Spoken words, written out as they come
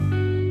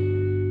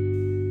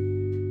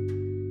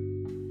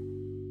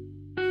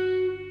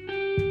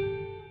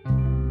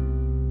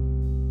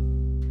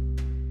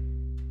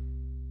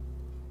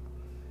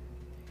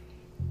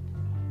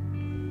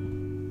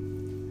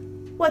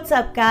What's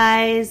up,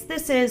 guys?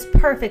 This is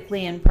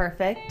Perfectly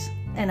Imperfect,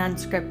 an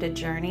unscripted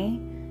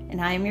journey, and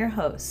I am your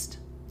host,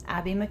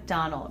 Abby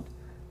McDonald.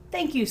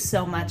 Thank you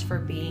so much for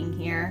being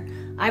here.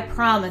 I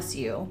promise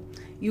you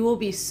will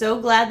be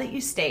so glad that you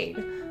stayed.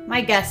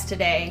 My guest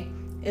today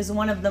is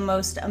one of the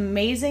most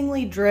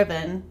amazingly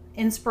driven,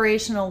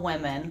 inspirational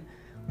women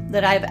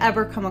that I've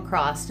ever come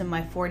across in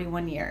my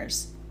 41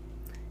 years.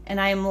 And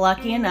I am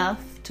lucky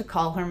enough to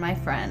call her my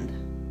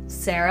friend.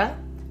 Sarah,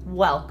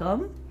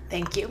 welcome.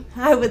 Thank you.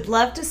 I would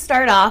love to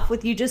start off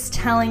with you just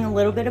telling a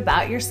little bit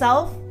about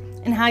yourself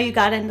and how you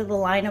got into the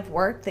line of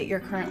work that you're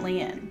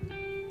currently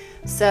in.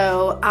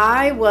 So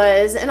I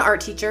was an art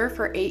teacher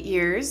for 8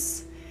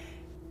 years.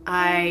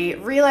 I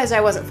realized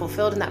I wasn't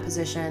fulfilled in that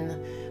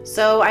position,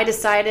 so I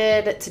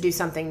decided to do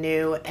something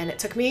new, and it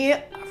took me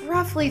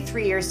roughly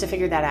 3 years to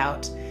figure that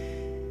out.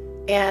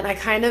 And I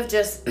kind of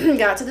just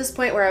got to this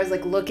point where I was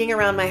like looking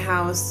around my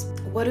house.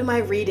 What am I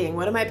reading?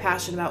 What am I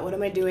passionate about? What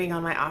am I doing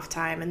on my off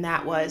time? And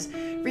that was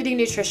reading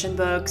nutrition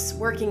books,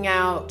 working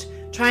out,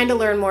 trying to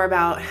learn more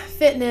about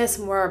fitness,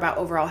 more about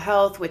overall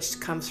health,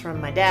 which comes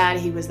from my dad.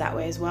 He was that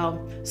way as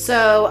well.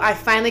 So I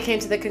finally came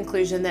to the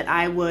conclusion that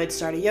I would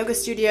start a yoga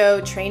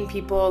studio, train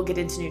people, get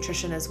into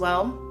nutrition as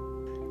well.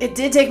 It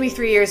did take me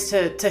 3 years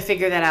to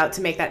figure that out,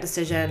 to make that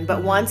decision.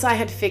 But once I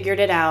had figured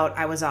it out,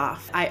 I was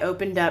off. I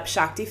opened up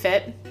Shakti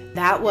Fit.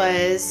 That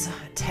was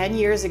 10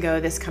 years ago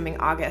this coming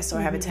August. So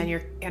I have a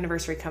 10-year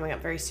anniversary coming up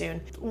very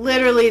soon.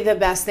 Literally the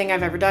best thing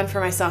I've ever done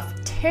for myself.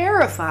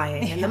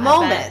 Terrifying in the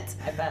moment.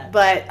 I bet.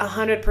 But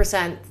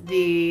 100%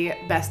 the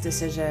best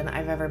decision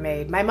I've ever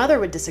made. My mother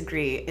would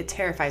disagree. It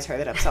terrifies her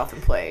that I'm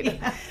self-employed.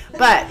 Yeah.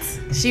 But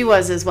she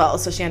was as well,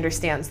 so she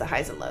understands the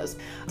highs and lows.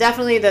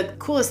 Definitely the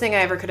coolest thing I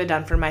ever could have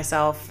done for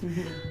myself.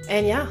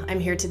 And yeah, I'm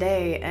here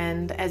today.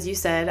 And as you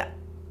said,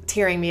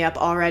 tearing me up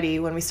already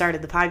when we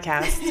started the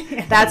podcast.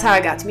 Yeah. That's how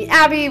I got to meet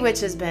Abby, which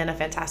has been a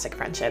fantastic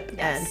friendship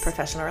Yes. and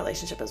professional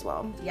relationship as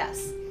well.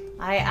 Yes.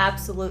 I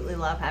absolutely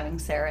love having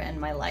Sarah in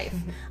my life.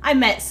 I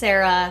met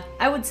Sarah,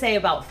 I would say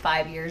about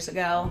 5 years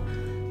ago.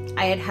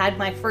 I had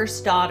my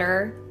first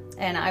daughter,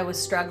 and I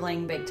was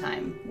struggling big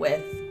time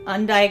with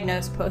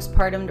undiagnosed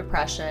postpartum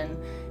depression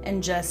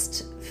and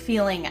just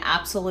feeling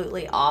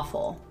absolutely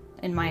awful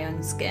in my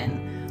own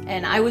skin.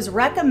 And I was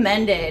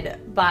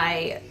recommended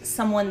by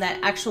someone that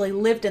actually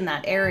lived in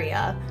that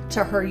area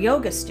to her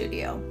yoga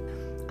studio.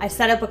 I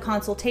set up a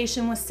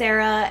consultation with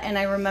Sarah, and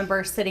I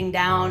remember sitting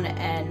down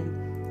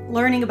and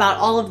learning about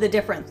all of the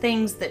different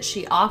things that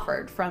she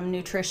offered, from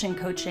nutrition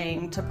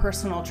coaching to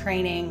personal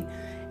training,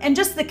 and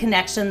just the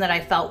connection that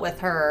I felt with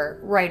her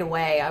right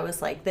away. I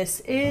was like, this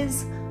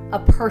is a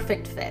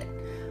perfect fit.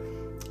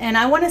 And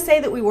I want to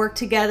say that we worked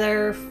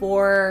together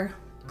for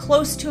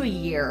close to a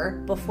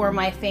year before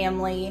my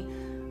family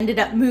ended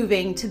up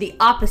moving to the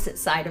opposite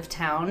side of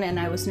town, and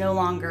I was no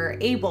longer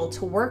able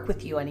to work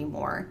with you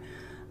anymore.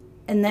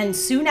 And then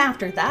soon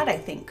after that, I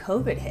think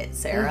COVID hit,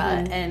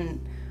 Sarah,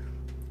 and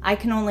I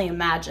can only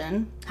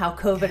imagine how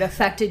COVID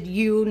affected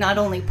you, not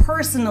only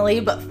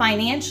personally, but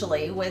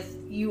financially, with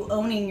you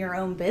owning your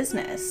own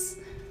business.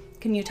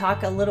 Can you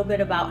talk a little bit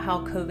about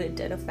how COVID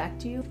did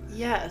affect you?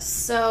 Yes.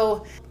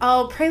 So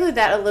I'll prelude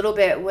that a little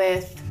bit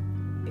with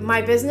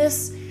my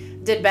business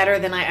did better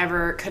than I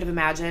ever could have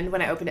imagined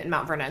when I opened it in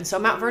Mount Vernon. So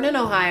Mount Vernon,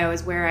 Ohio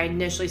is where I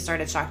initially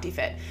started Shakti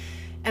Fit.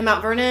 And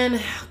Mount Vernon,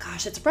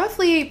 it's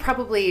roughly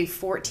probably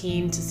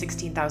 14 to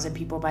 16,000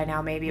 people by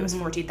now. Maybe it was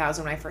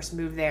 14,000 when I first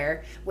moved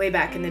there way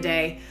back in the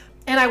day.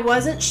 And I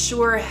wasn't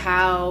sure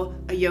how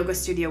a yoga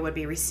studio would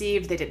be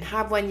received. They didn't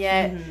have one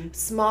yet.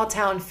 Small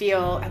town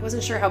feel. I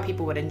wasn't sure how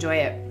people would enjoy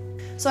it.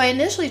 So I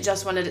initially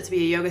just wanted it to be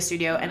a yoga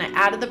studio, and I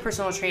added the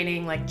personal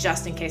training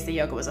just in case the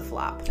yoga was a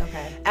flop.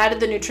 Okay. Added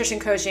the nutrition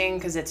coaching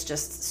because it's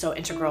just so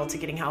integral to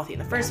getting healthy in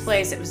the first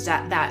place. It was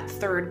that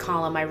third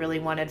column I really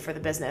wanted for the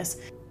business.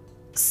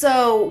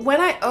 So when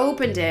I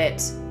opened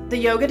it, the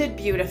yoga did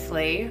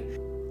beautifully,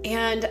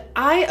 and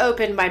I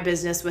opened my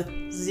business with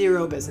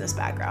zero business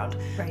background.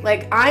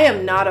 Right. I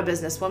am not a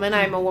businesswoman.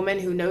 I'm a woman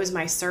who knows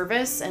my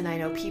service, and I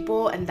know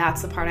people, and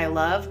that's the part I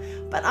love.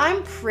 But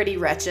I'm pretty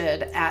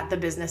wretched at the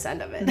business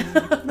end of it.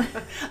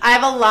 I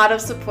have a lot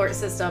of support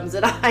systems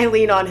that I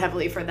lean on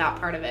heavily for that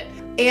part of it.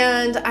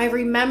 And I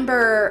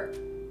remember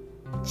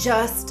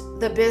just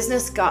the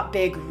business got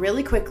big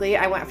really quickly.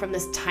 I went from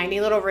this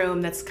tiny little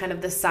room that's kind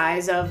of the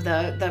size of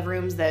the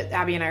rooms that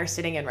Abby and I are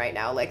sitting in right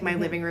now, like my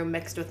living room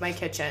mixed with my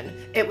kitchen.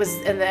 It was,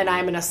 and then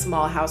I'm in a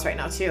small house right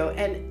now too.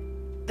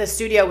 And the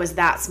studio was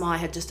that small. I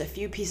had just a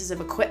few pieces of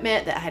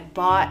equipment that I had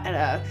bought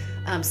at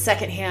a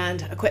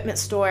secondhand equipment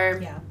store.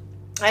 Yeah.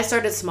 I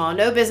started small,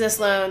 no business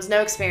loans,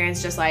 no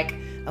experience, just like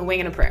a wing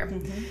and a prayer.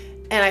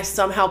 And I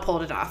somehow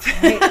pulled it off.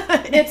 Right.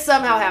 It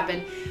somehow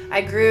happened.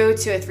 I grew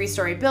to a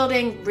 3-story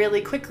building really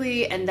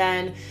quickly, and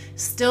then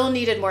still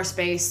needed more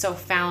space, so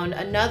found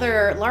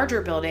another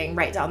larger building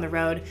right down the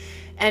road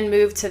and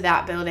moved to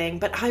that building.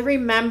 But I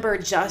remember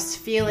just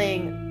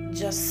feeling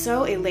just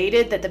so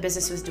elated that the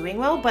business was doing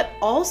well, but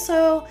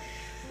also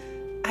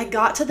I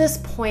got to this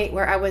point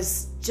where I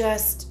was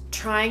just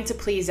trying to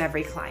please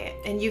every client,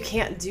 and you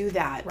can't do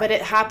that. Right. But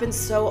it happens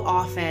so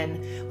often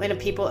when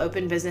people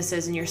open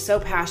businesses and you're so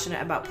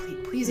passionate about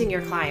pleasing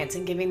your clients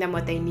and giving them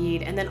what they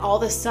need, and then all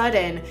of a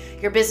sudden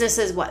your business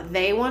is what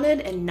they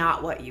wanted and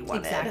not what you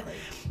wanted. Exactly.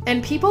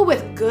 And people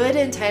with good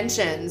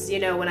intentions, you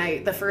know,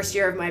 the first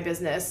year of my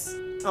business,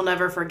 I'll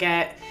never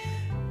forget.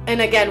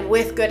 And again,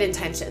 with good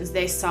intentions,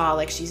 they saw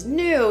like, she's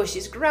new,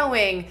 she's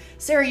growing.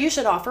 Sarah, you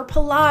should offer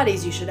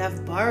Pilates. You should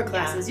have bar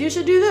classes. Yeah. You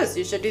should do this.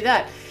 You should do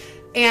that.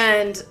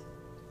 And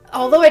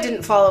although I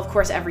didn't follow, of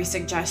course, every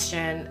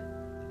suggestion,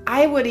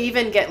 I would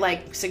even get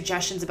like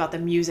suggestions about the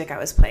music I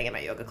was playing in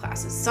my yoga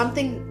classes.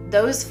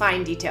 Those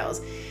fine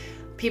details.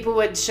 People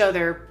would show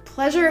their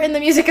pleasure in the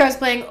music I was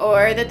playing,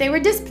 or that they were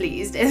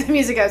displeased in the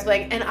music I was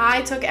playing. And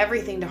I took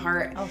everything to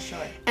heart. Oh, sure.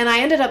 And I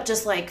ended up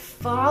just like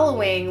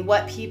following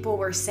what people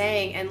were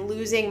saying and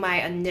losing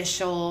my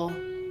initial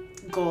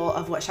goal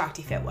of what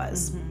Shakti Fit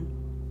was. Mm-hmm.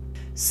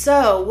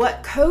 So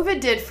what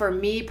COVID did for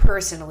me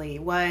personally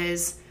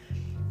was,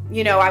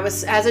 you know, I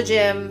was, as a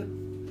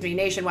gym,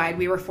 nationwide,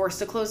 we were forced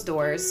to close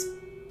doors.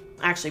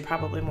 Actually,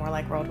 probably more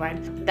like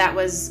worldwide. That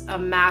was a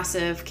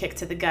massive kick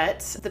to the gut.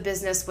 The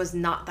business was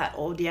not that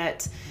old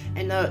yet.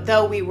 And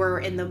though we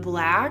were in the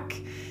black,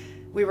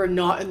 we were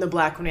not in the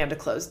black when we had to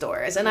close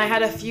doors. And I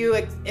had a few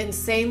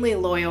insanely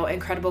loyal,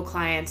 incredible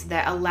clients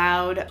that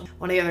allowed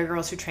one of the other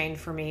girls who trained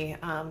for me,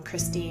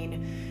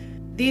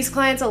 Christine. These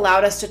clients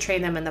allowed us to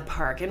train them in the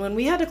park. And when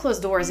we had to close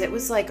doors, it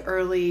was like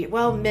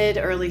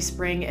mid-early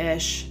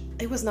spring-ish.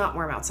 It was not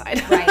warm outside.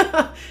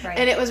 Right.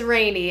 And it was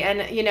rainy,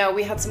 and you know,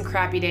 we had some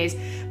crappy days,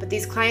 but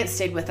these clients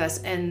stayed with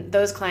us, and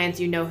those clients,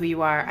 you know who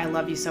you are. I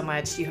love you so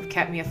much. You have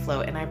kept me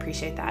afloat, and I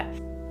appreciate that.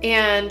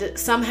 And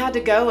some had to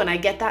go, and I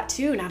get that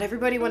too. Not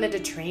everybody wanted to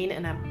train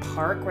in a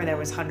park where there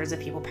was hundreds of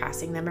people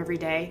passing them every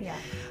day. Yeah.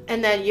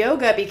 And then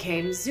yoga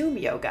became Zoom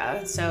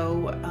yoga.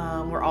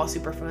 So we're all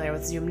super familiar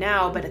with Zoom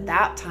now, but at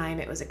that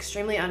time it was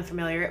extremely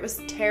unfamiliar. It was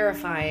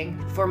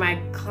terrifying for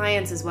my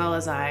clients as well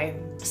as I.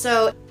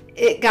 So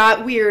it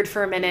got weird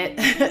for a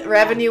minute.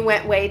 Revenue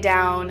went way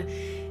down.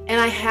 And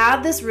I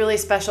had this really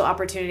special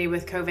opportunity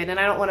with COVID. And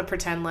I don't want to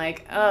pretend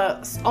like,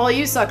 all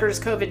you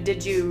suckers, COVID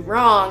did you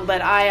wrong.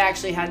 But I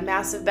actually had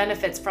massive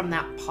benefits from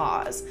that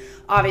pause.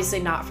 Obviously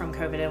not from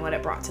COVID and what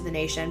it brought to the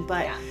nation,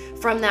 but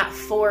from that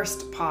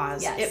forced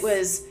pause. Yes. It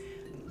was,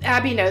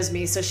 Abby knows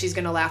me, so she's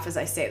going to laugh as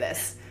I say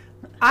this.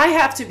 I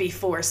have to be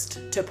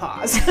forced to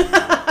pause.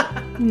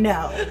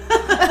 No.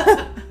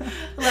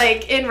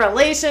 Like in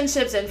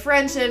relationships and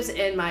friendships,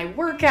 in my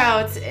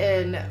workouts,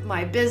 in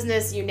my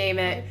business, you name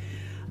it,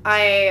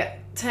 I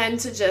tend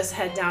to just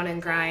head down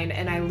and grind,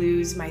 and I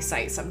lose my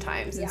sight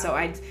sometimes. Yeah.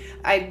 And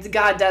so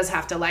God does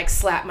have to like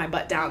slap my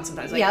butt down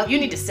sometimes. Like, you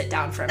need to sit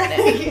down for a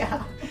minute.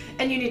 Yeah.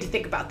 And you need to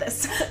think about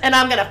this. And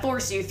I'm going to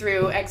force you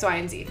through X, Y,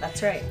 and Z.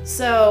 That's right.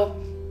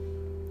 So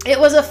it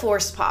was a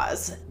forced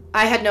pause.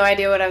 I had no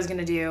idea what I was going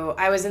to do.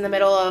 I was in the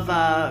middle of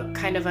a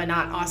kind of a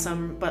not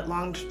awesome but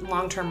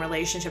long-term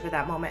relationship at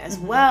that moment as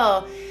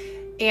well.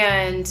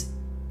 And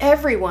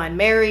everyone,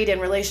 married, in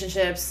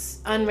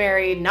relationships,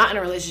 unmarried, not in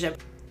a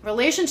relationship,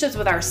 relationships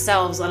with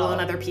ourselves, let alone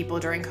other people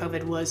during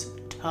COVID was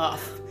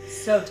tough.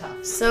 So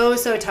tough. So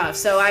tough.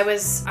 So I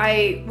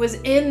was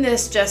in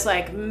this just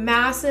like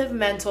massive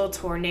mental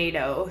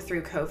tornado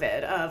through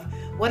COVID of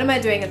what am I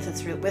doing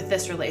with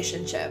this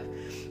relationship?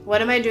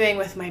 What am I doing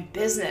with my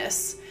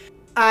business?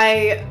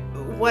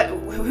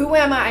 Who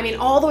am I? I mean,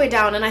 all the way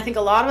down, and I think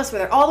a lot of us were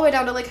there, all the way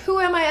down to like, who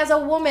am I as a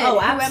woman?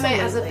 Oh, who am I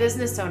as a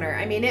business owner?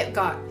 I mean, it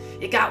got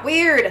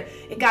weird.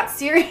 It got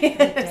serious. It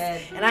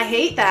did. And I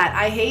hate that.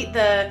 I hate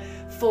the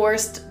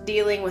forced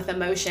dealing with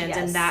emotions,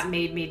 and that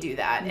made me do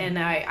that. Mm-hmm. And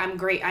I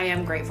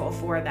am grateful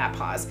for that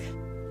pause.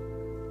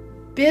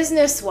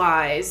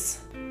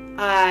 Business-wise,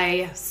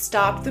 I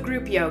stopped the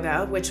group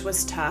yoga, which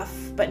was tough,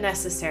 but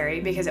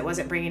necessary because it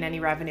wasn't bringing any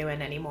revenue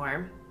in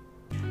anymore.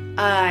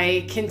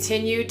 I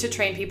continued to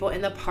train people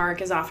in the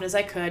park as often as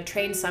I could,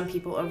 train some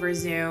people over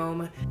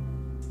Zoom.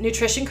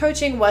 Nutrition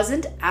coaching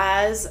wasn't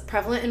as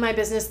prevalent in my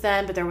business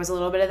then, but there was a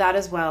little bit of that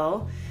as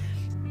well.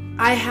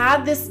 I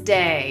had this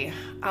day,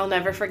 I'll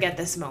never forget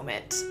this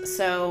moment.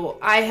 So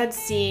I had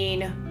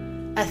seen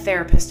a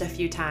therapist a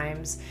few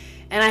times,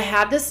 and I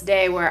had this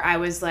day where I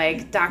was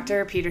like,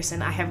 Dr.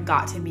 Peterson, I have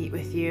got to meet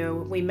with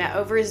you. We met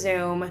over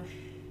Zoom.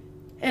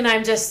 And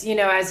I'm just, you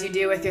know, as you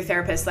do with your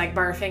therapist, like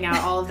barfing out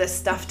all of this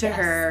stuff to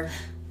her.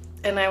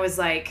 And I was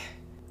like,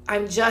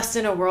 I'm just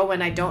in a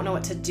whirlwind. I don't know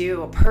what to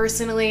do.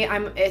 Personally,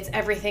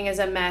 everything is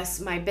a mess.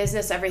 My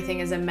business,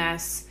 everything is a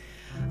mess.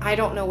 I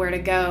don't know where to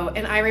go.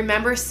 And I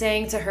remember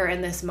saying to her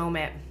in this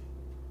moment,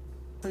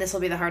 and this will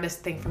be the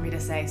hardest thing for me to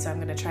say, so I'm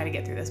going to try to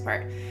get through this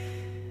part.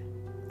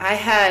 I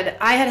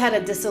had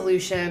a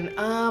dissolution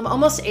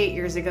almost 8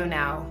 years ago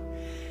now.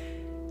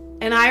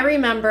 And I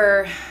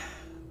remember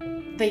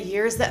the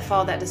years that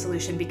followed that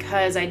dissolution,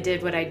 because I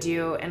did what I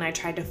do and I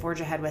tried to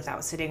forge ahead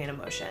without sitting in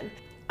emotion.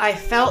 I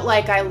felt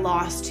like I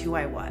lost who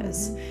I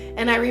was. Mm-hmm.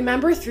 And I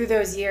remember through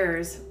those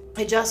years,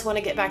 I just want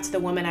to get back to the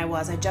woman I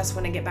was. I just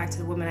want to get back to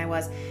the woman I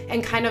was.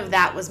 And kind of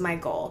that was my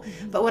goal.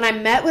 Mm-hmm. But when I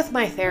met with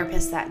my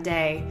therapist that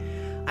day,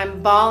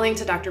 I'm bawling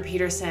to Dr.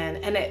 Peterson,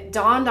 and it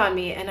dawned on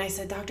me, and I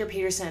said, Dr.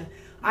 Peterson,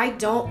 I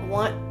don't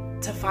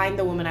want to find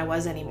the woman I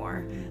was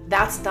anymore.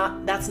 That's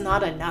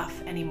not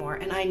enough anymore,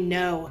 and I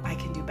know I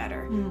can do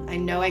better. I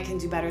know I can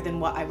do better than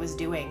what I was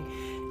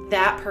doing.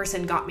 That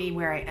person got me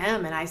where I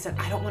am, and I said,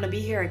 I don't want to be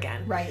here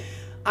again. Right.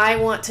 I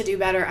want to do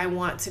better. I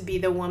want to be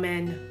the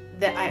woman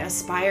that I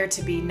aspire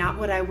to be, not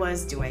what I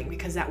was doing,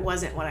 because that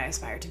wasn't what I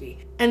aspired to be.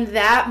 And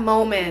that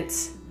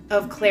moment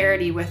of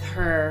clarity with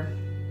her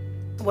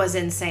was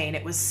insane.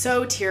 It was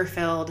so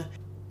tear-filled.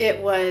 It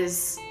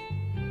was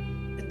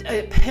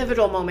a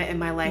pivotal moment in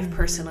my life,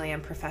 personally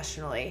and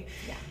professionally.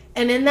 Yeah.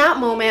 And in that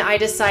moment, I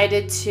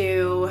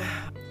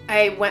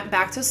went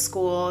back to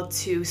school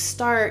to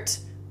started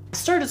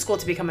school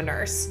to become a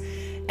nurse.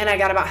 And I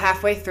got about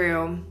halfway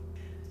through.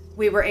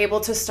 We were able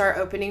to start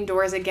opening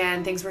doors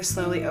again. Things were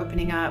slowly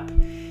opening up.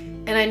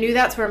 And I knew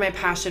that's where my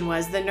passion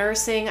was. The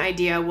nursing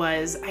idea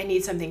was, I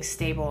need something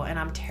stable, and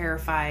I'm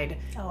terrified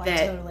I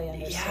that, totally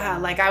understand. yeah,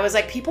 like I was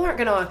like, people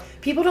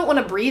don't want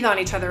to breathe on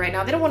each other right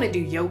now. They don't want to do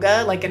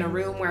yoga, like in a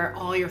room where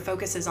all your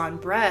focus is on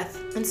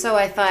breath. And so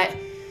I thought,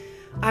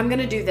 I'm going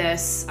to do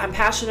this. I'm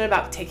passionate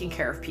about taking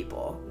care of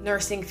people.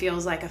 Nursing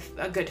feels like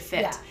a good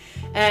fit. Yeah.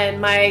 And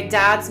my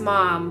dad's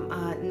mom,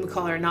 we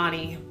call her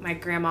Nani, my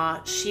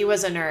grandma, she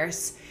was a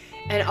nurse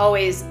and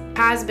always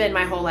has been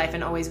my whole life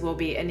and always will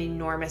be an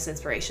enormous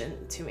inspiration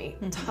to me.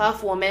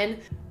 Tough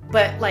woman,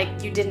 but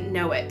like you didn't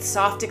know it.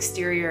 Soft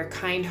exterior,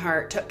 kind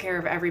heart, took care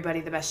of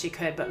everybody the best she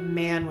could, but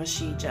man, was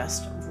she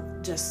just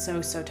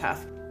so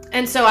tough.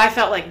 And so I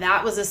felt like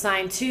that was a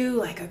sign too,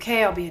 like,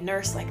 okay, I'll be a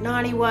nurse like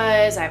Nani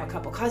was. I have a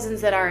couple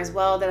cousins that are as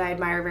well that I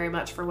admire very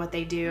much for what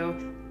they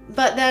do.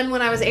 But then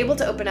when I was able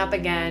to open up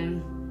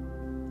again,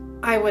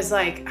 I was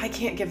like, I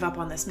can't give up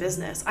on this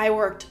business. I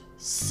worked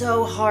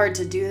so hard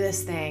to do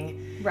this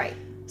thing. Right.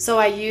 So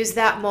I used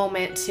that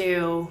moment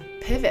to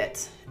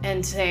pivot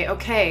and say,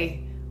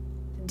 okay,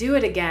 do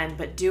it again,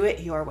 but do it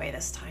your way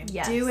this time.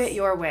 Yes. Do it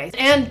your way.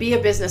 And be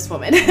a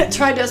businesswoman.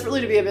 Try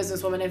desperately to be a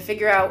businesswoman and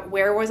figure out,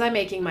 where was I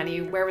making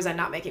money? Where was I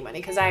not making money?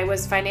 Because I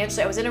was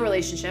in a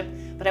relationship,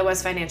 but I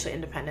was financially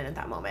independent at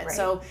that moment. Right.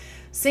 So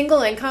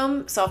single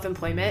income,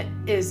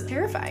 self-employment is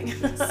terrifying.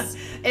 Yes.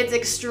 It's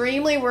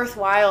extremely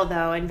worthwhile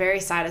though, and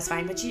very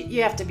satisfying, but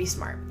you have to be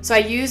smart. So I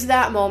used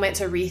that moment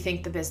to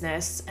rethink the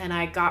business, and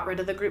I got rid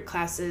of the group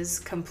classes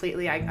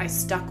completely. I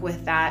stuck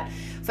with that,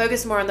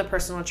 focused more on the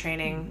personal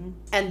training,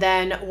 and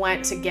then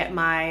went to get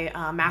my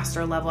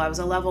master level. I was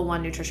a level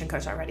 1 nutrition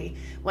coach already.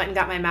 Went and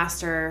got my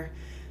master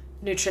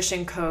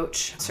nutrition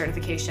coach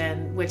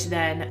certification, which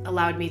then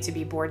allowed me to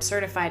be board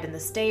certified in the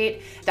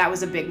state. That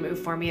was a big move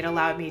for me. It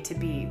allowed me to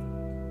be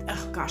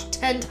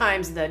 10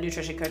 times the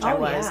nutrition coach I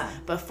was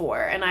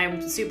before. And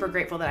I'm super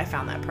grateful that I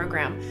found that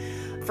program.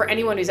 For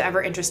anyone who's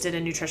ever interested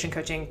in nutrition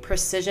coaching,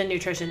 Precision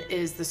Nutrition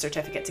is the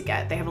certificate to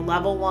get. They have a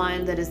level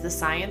 1 that is the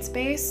science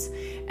base,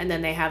 and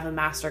then they have a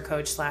master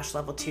coach /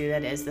 level 2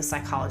 that is the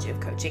psychology of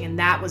coaching. And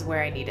that was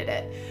where I needed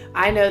it.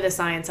 I know the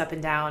science up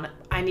and down.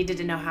 I needed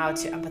to know how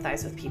to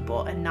empathize with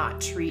people and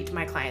not treat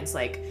my clients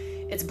like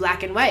it's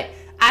black and white.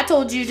 I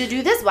told you to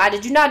do this. Why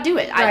did you not do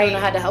it? I don't know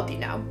how to help you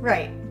now.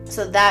 Right.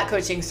 So that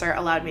coaching cert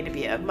allowed me to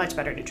be a much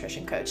better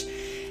nutrition coach.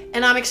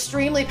 And I'm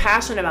extremely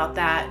passionate about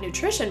that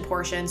nutrition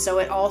portion. So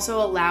it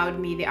also allowed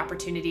me the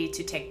opportunity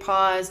to take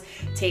pause,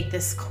 take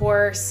this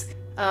course,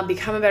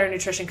 become a better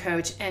nutrition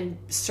coach, and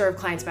serve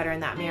clients better in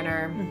that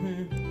manner.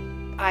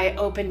 I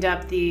opened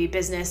up the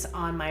business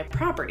on my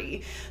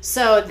property.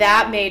 So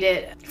that made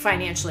it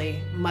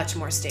financially much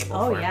more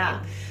stable for me.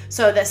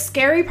 So the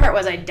scary part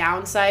was I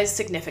downsized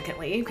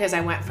significantly, because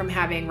I went from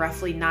having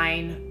roughly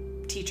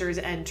 9 teachers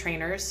and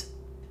trainers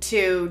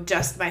to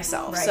just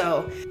myself. Right.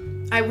 So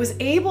I was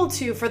able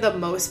to, for the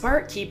most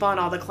part, keep on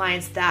all the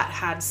clients that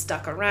had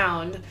stuck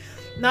around.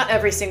 Not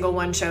every single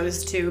one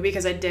chose to,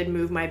 because I did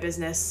move my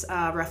business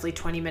roughly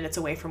 20 minutes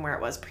away from where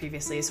it was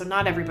previously. So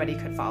not everybody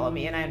could follow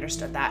me, and I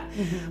understood that.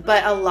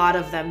 But a lot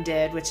of them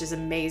did, which is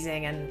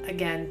amazing. And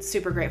again,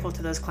 super grateful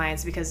to those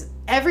clients, because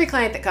every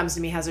client that comes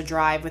to me has a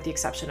drive, with the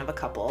exception of a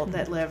couple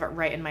that live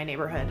right in my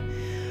neighborhood.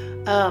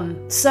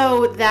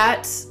 So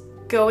that's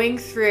going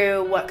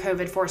through what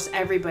COVID forced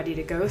everybody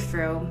to go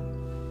through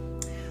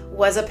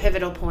was a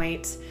pivotal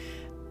point.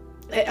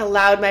 It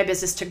allowed my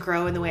business to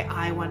grow in the way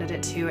I wanted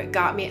it to. It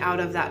got me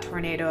out of that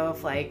tornado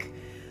of like,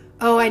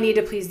 oh, I need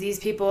to please these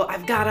people.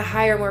 I've got to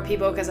hire more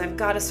people because I've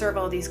got to serve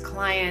all these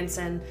clients.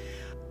 And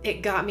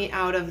it got me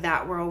out of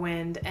that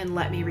whirlwind and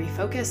let me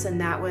refocus.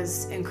 And that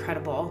was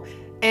incredible.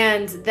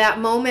 And that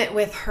moment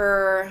with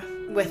her,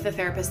 with the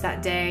therapist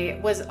that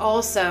day, was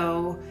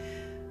also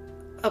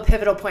a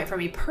pivotal point for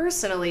me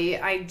personally.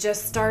 I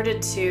just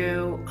started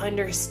to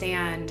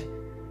understand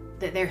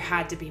that there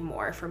had to be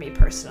more for me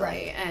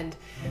personally, and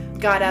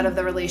got out of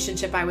the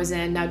relationship I was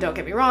in. Now, don't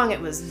get me wrong,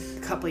 it was a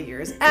couple of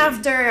years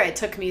after. It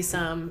took me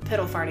some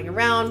piddle farting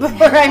around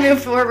before I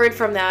moved forward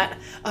from that.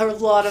 A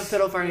lot of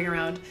piddle farting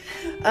around.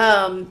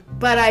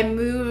 But I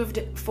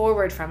moved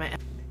forward from it.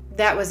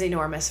 That was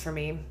enormous for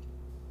me.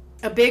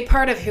 A big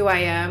part of who I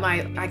am,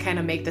 I kind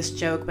of make this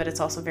joke, but it's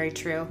also very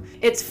true.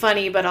 It's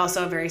funny, but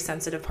also a very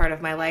sensitive part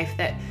of my life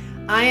that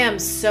I am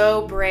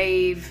so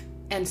brave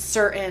and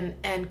certain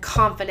and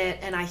confident,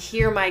 and I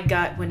hear my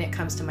gut when it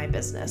comes to my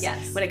business.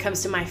 Yes. When it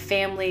comes to my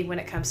family, when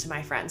it comes to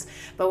my friends.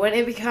 But when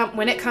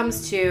it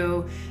comes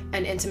to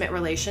an intimate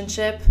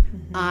relationship,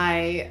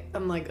 I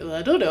am like,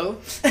 I don't know.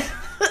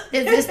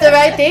 Is this the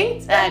right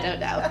thing? I don't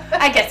know.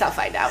 I guess I'll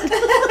find out.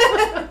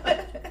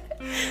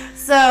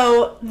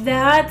 So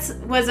that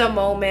was a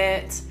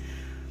moment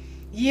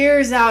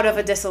years out of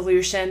a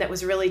dissolution that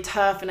was really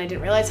tough, and I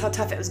didn't realize how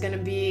tough it was going to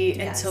be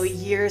until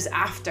years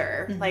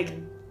after. Like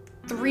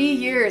 3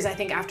 years, I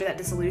think, after that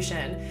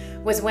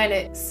dissolution was when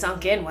it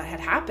sunk in what had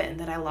happened,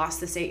 that I lost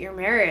this 8-year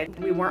marriage.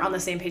 We weren't on the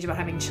same page about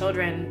having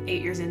children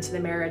 8 years into the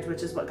marriage,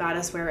 which is what got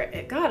us where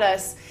it got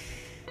us.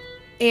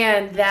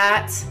 And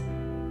that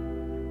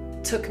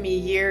took me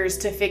years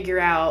to figure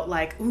out,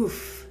 like,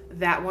 oof,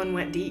 that one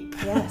went deep.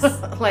 Yes.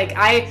 Like,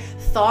 I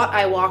thought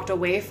I walked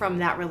away from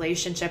that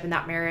relationship and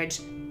that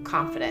marriage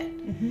confident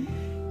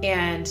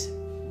and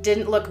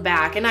didn't look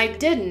back. And I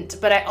didn't,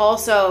 but I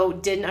also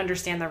didn't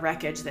understand the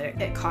wreckage that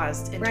it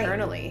caused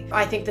internally.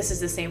 Right. I think this is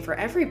the same for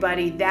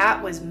everybody.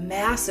 That was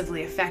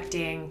massively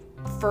affecting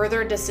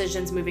further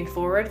decisions moving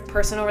forward,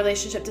 personal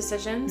relationship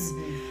decisions,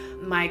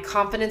 my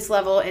confidence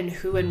level in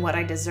who and what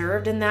I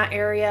deserved in that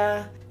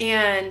area.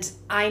 And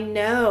I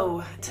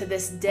know to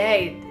this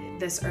day,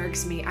 this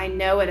irks me. I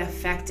know it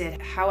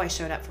affected how I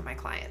showed up for my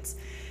clients.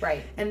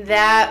 Right. And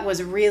that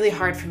was really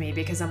hard for me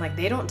because I'm like,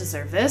 they don't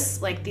deserve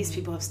this. Like, these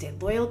people have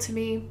stayed loyal to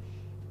me.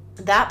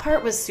 That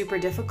part was super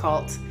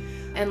difficult.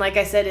 And like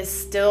I said, it's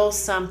still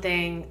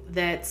something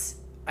that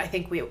I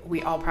think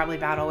we all probably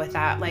battle with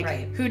that.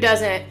 Like, who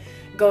doesn't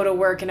go to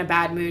work in a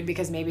bad mood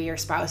because maybe your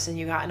spouse and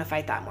you got in a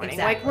fight that morning?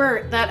 Exactly.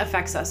 Like, that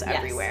affects us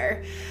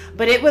everywhere.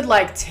 But it would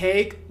like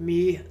take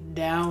me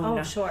down.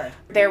 Oh, sure.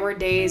 There were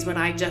days when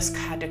I just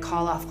had to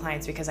call off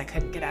clients because I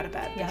couldn't get out of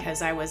bed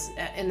because I was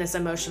in this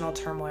emotional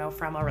turmoil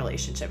from a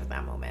relationship at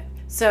that moment.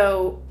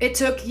 So it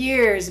took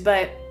years,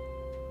 but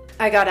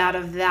I got out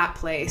of that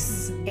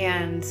place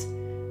and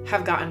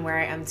have gotten where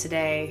I am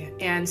today.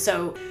 And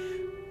so,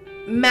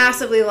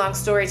 massively long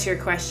story to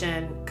your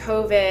question,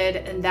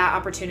 COVID and that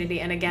opportunity,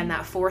 and again,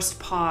 that forced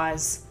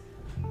pause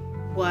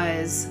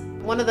was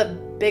one of the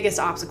biggest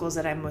obstacles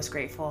that I'm most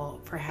grateful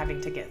for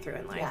having to get through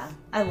in life. Yeah,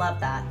 I love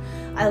that.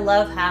 I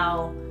love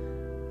how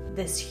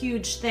this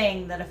huge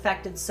thing that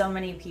affected so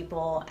many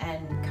people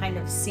and kind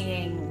of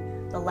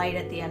seeing the light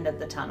at the end of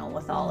the tunnel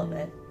with all of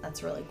it.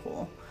 That's really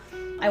cool.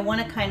 I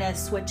want to kind of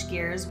switch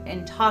gears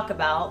and talk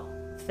about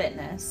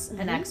fitness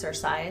and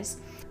exercise.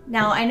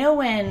 Now, I know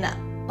when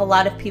a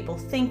lot of people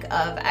think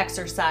of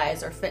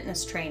exercise or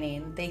fitness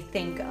training, they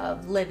think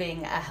of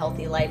living a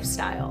healthy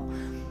lifestyle.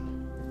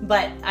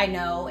 But I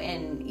know,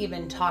 in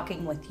even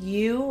talking with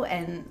you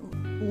and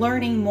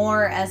learning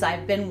more as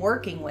I've been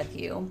working with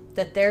you,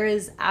 that there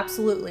is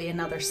absolutely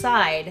another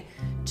side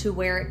to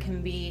where it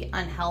can be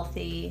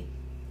unhealthy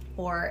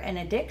or an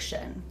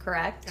addiction,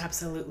 correct?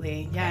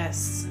 Absolutely,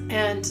 yes.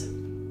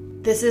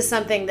 And this is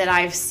something that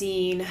I've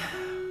seen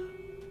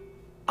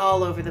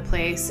all over the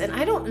place. And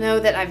I don't know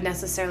that I've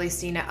necessarily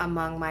seen it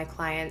among my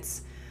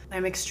clients.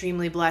 I'm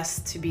extremely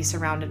blessed to be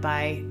surrounded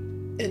by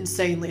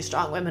insanely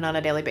strong women on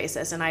a daily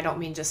basis. And I don't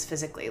mean just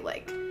physically,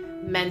 like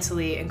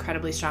mentally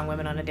incredibly strong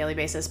women on a daily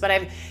basis.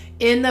 But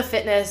in the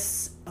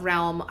fitness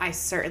realm, I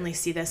certainly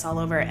see this all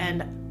over,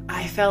 and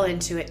I fell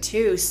into it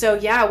too. So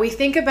yeah, we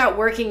think about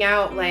working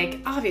out, like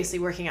obviously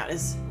working out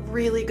is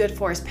really good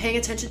for us. Paying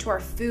attention to our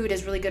food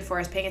is really good for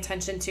us. Paying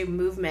attention to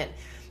movement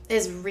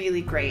is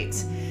really great.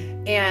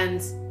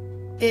 And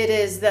it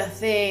is the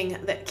thing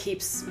that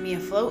keeps me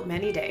afloat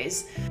many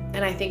days.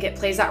 And I think it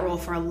plays that role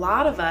for a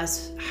lot of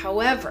us.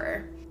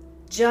 However,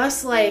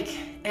 just like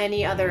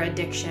any other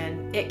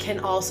addiction, it can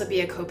also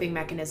be a coping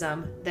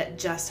mechanism that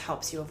just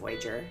helps you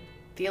avoid your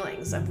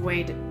feelings,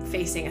 avoid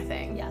facing a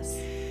thing. Yes.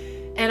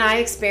 And I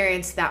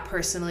experienced that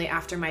personally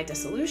after my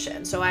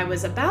dissolution. So I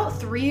was about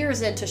 3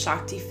 years into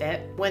Shakti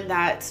Fit when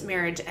that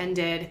marriage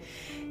ended.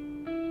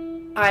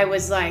 I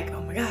was like,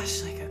 oh my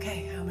gosh, like,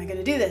 okay, how am I going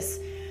to do this?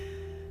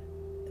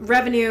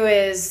 Revenue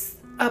is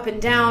up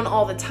and down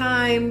all the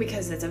time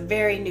because it's a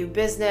very new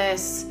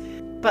business.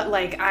 But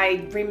like,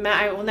 I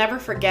will never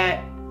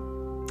forget,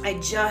 I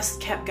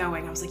just kept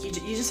going. I was like, you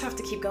just have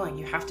to keep going.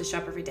 You have to show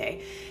up every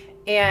day.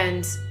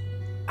 And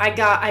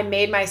I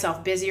made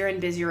myself busier and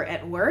busier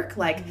at work.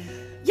 Like,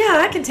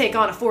 yeah, I can take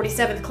on a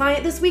 47th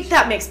client this week.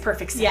 That makes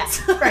perfect sense.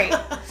 Yes, right.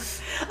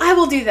 I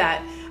will do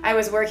that. I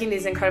was working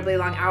these incredibly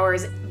long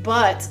hours,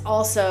 but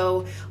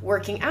also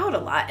working out a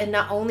lot. And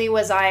not only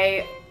was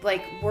I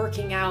like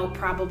working out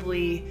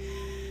probably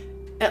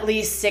at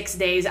least 6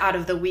 days out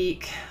of the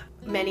week,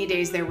 many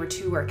days there were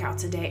 2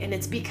 workouts a day. And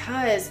it's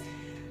because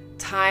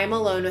time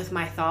alone with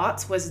my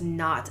thoughts was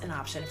not an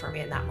option for me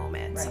in that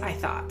moment. Right. I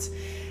thought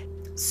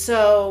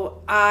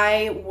So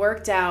I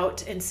worked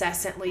out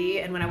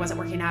incessantly, and when I wasn't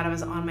working out, I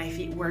was on my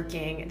feet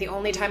working. The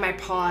only time I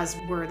paused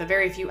were the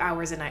very few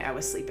hours a night I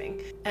was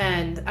sleeping.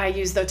 And I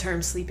use the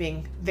term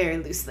sleeping very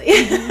loosely.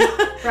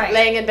 Right.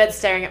 Laying in bed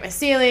staring at my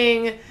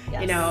ceiling,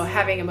 Yes. you know,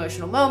 having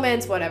emotional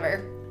moments,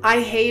 whatever. I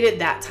hated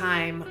that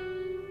time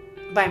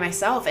by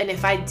myself. And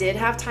if I did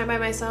have time by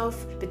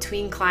myself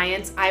between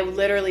clients, I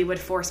literally would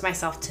force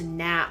myself to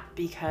nap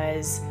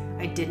because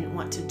I didn't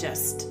want to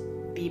just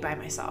be by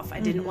myself. I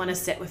didn't want to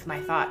sit with my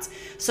thoughts.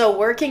 So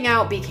working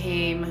out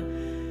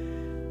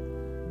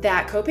became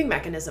that coping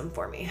mechanism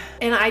for me.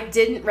 And I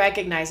didn't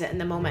recognize it in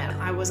the moment.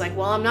 I was like,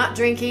 well, I'm not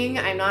drinking.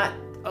 I'm not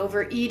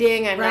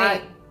overeating. I'm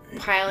Right. not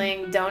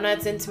piling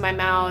donuts into my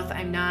mouth.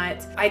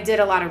 I did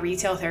a lot of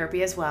retail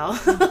therapy as well.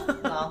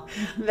 Well,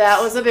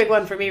 That was a big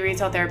one for me,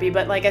 retail therapy.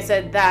 But like I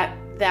said,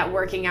 that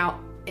working out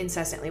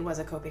incessantly was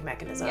a coping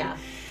mechanism. yeah.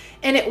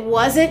 And it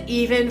wasn't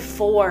even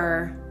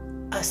for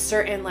a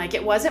certain, like,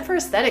 it wasn't for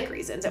aesthetic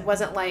reasons. It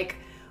wasn't like,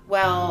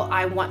 well,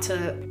 I'm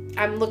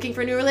looking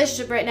for a new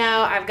relationship right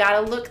now. I've got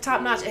to look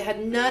top notch. It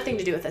had nothing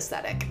to do with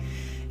aesthetic.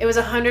 It was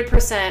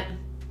 100%,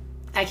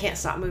 I can't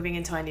stop moving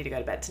until I need to go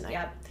to bed tonight.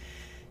 Yep.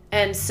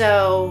 And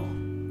so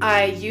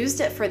I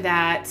used it for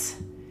that.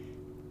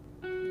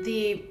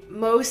 The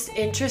most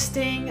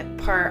interesting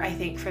part, I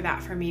think,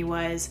 for me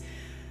was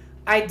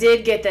I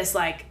did get this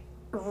like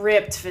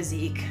ripped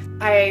physique.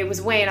 I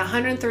was weighing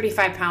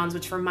 135 pounds,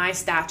 which for my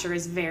stature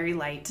is very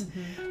light.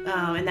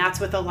 And that's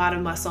with a lot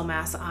of muscle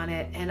mass on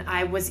it. And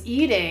I was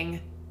eating,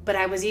 but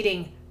I was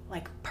eating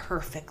like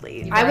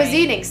perfectly. I was Right.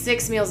 eating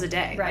 6 meals a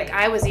day. Right. Like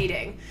I was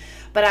eating,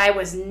 but I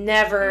was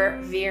never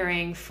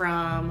veering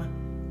from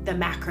the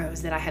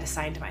macros that I had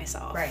assigned to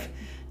myself. Right.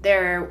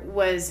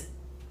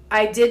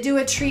 I did do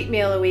a treat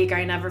meal a week.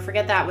 I never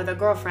forget that, with a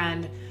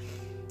girlfriend.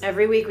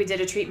 Every week we did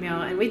a treat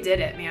meal, and we did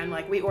it, man.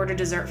 Like, we ordered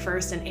dessert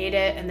first and ate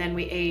it, and then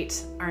we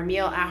ate our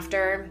meal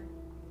after.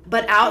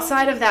 But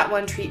outside of that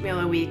one treat meal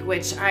a week,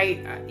 which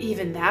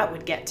even that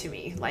would get to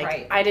me. Like,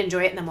 Right. I'd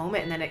enjoy it in the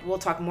moment, and then we'll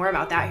talk more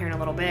about that here in a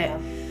little bit.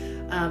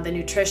 The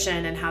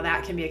nutrition and how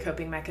that can be a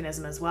coping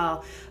mechanism as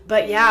well.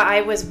 But yeah,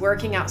 I was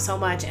working out so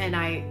much, and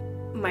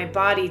my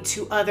body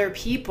to other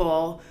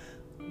people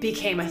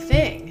became a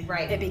thing.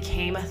 Right. It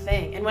became a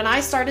thing. And when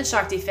I started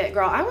Shakti Fit,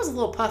 girl, I was a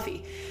little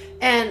puffy.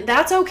 And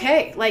that's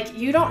okay. Like,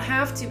 you don't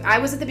have to. I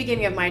was at the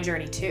beginning of my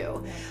journey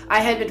too. I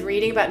had been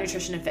reading about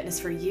nutrition and fitness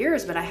for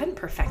years, but I hadn't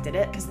perfected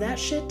it because that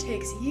shit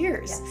takes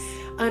years. Yes.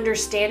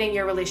 Understanding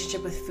your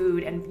relationship with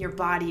food and your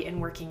body and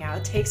working out,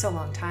 it takes a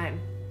long time.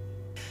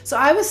 So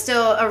I was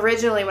still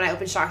originally, when I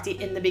opened Shakti,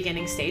 in the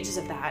beginning stages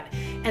of that.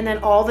 And then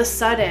all of a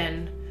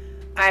sudden,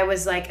 I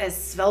was like as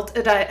svelte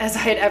as I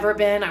had ever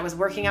been. I was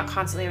working out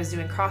constantly. I was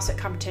doing CrossFit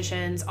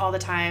competitions all the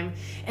time.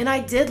 And I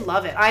did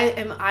love it.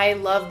 I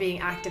love being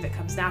active. It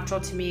comes natural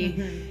to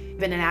me. I've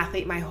been an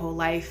athlete my whole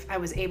life. I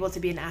was able to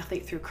be an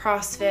athlete through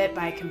CrossFit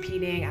by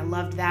competing. I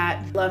loved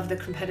that. Loved the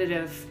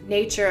competitive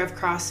nature of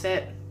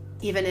CrossFit,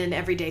 even in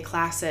everyday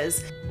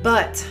classes.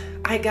 But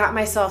I got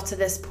myself to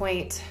this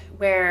point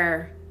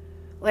where,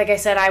 like I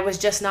said, I was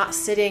just not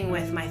sitting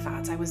with my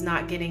thoughts. I was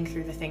not getting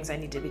through the things I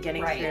need to be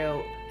getting Right.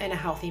 through in a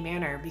healthy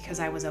manner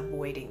because I was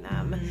avoiding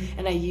them.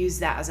 And I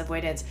used that as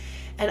avoidance.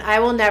 And I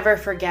will never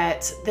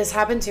forget, this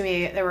happened to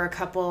me. There were a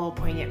couple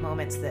poignant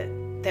moments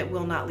that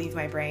will not leave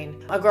my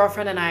brain. A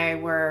girlfriend and I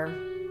were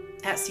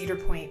at Cedar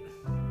Point,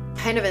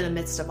 kind of in the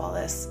midst of all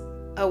this.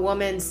 A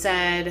woman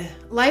said,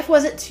 life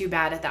wasn't too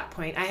bad at that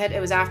point. It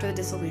was after the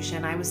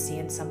dissolution. I was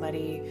seeing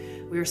somebody.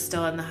 We were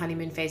still in the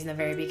honeymoon phase in the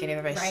very beginning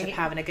of the relationship, Right.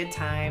 having a good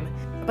time.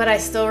 But I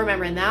still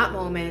remember in that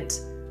moment,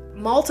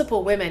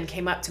 multiple women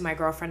came up to my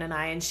girlfriend and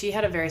I, and she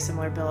had a very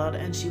similar build,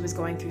 and she was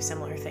going through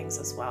similar things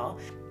as well,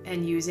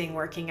 and using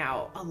working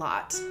out a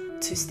lot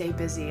to stay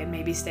busy and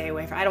maybe stay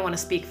away from, I don't want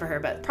to speak for her,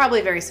 but probably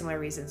very similar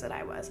reasons that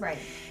I was. Right.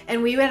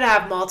 And we would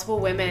have multiple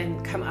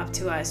women come up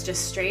to us,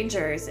 just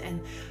strangers,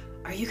 and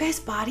are you guys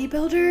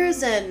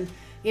bodybuilders? And,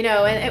 you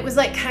know, and it was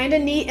like kind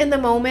of neat in the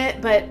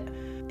moment, but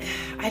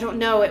I don't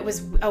know, it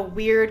was a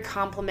weird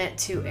compliment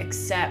to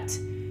accept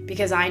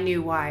because I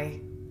knew why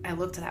I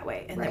looked that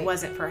way, and Right. it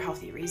wasn't for a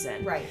healthy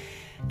reason. Right.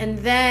 And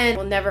then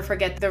we'll never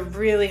forget the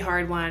really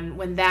hard one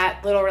when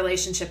that little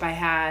relationship I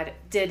had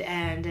did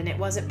end, and it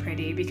wasn't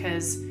pretty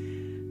because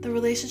the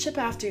relationship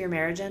after your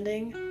marriage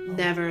ending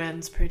never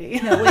ends pretty.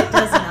 No, it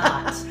does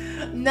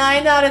not.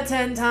 9 out of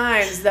 10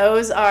 times,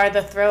 those are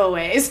the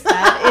throwaways.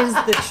 That is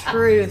the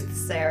truth,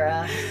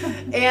 Sarah.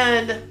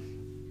 And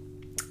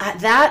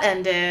that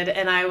ended,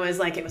 and I was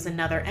like, it was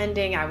another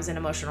ending. I was an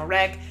emotional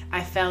wreck.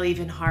 I fell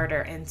even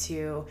harder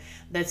into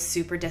the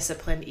super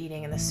disciplined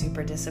eating and the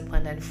super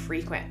disciplined and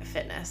frequent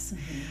fitness.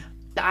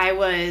 I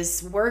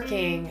was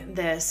working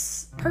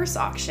this purse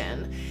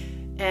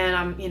auction, and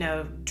I'm, you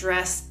know,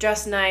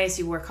 dressed nice.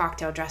 You wear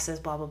cocktail dresses,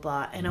 blah, blah,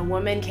 blah. And a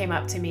woman came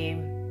up to me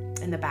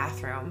in the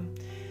bathroom.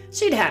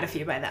 She'd had a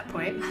few by that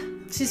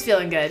point. She's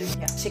feeling good.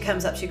 Yeah. She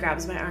comes up, she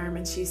grabs my arm,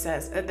 and she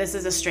says, this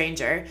is a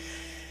stranger.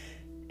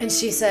 And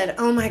she said,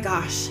 oh my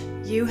gosh,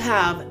 you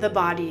have the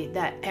body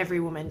that every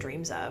woman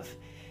dreams of.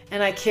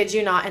 And I kid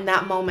you not, in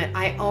that moment,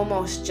 I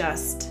almost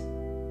just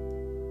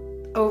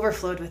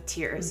overflowed with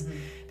tears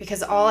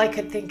because all I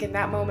could think in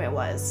that moment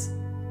was,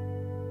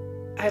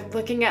 I'm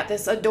looking at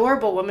this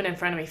adorable woman in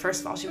front of me.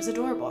 First of all, she was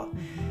adorable.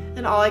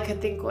 And all I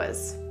could think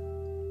was,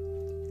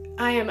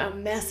 I am a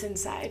mess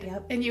inside.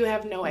 Yep. And you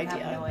have no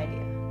idea. have no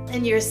idea.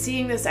 And you're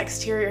seeing this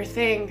exterior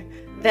thing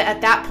that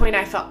at that point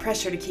I felt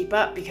pressure to keep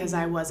up because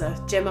I was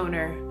a gym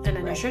owner and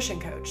a nutrition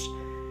coach.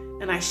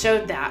 And I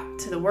showed that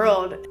to the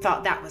world,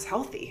 thought that was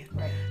healthy.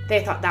 Right.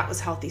 They thought that was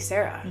healthy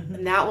Sarah.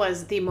 And that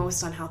was the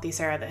most unhealthy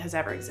Sarah that has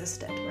ever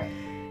existed. Right.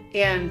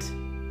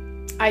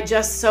 And I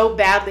just so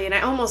badly, and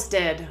I almost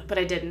did, but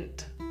I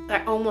didn't.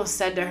 I almost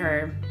said to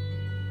her,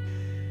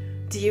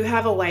 do you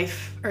have a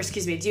wife, or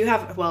excuse me, do you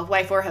have, well,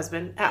 wife or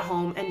husband at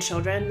home and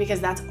children?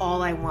 Because that's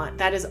all I want.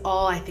 That is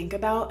all I think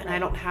about, and I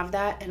don't have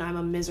that, and I'm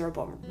a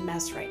miserable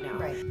mess right now.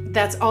 Right.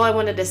 That's all I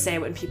wanted to say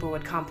when people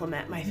would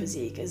compliment my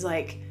physique is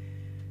like,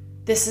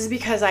 this is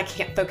because I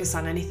can't focus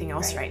on anything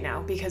else right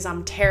now, because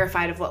I'm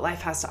terrified of what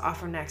life has to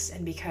offer next,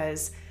 and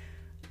because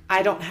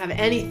I don't have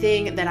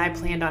anything that I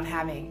planned on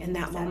having in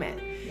that moment.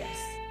 Yes.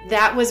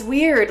 That was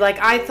weird. Like,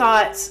 I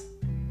thought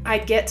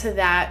I'd get to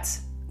that,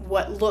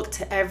 what looked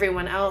to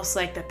everyone else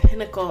like the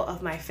pinnacle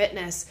of my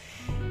fitness,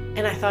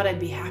 and I thought I'd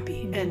be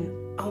happy.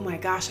 And oh my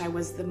gosh, I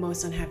was the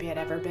most unhappy I'd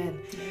ever been.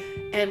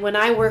 And when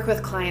I work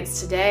with clients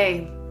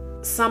today,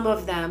 some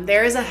of them,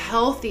 there is a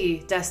healthy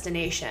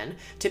destination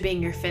to being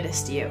your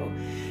fittest you,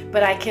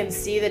 but I can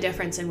see the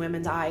difference in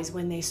women's eyes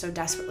when they so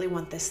desperately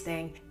want this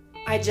thing.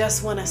 I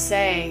just want to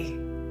say,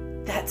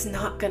 that's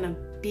not gonna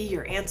be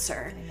your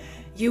answer.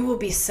 You will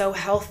be so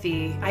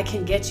healthy. I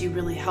can get you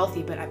really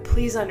healthy, but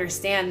please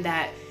understand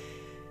that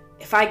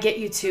if I get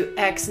you to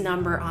X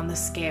number on the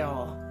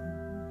scale,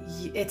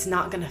 it's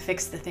not going to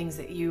fix the things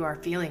that you are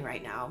feeling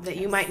right now, that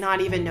you might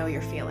not even know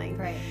you're feeling.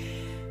 Right.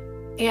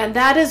 And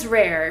that is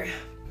rare,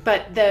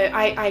 but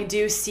I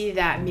do see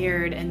that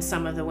mirrored in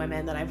some of the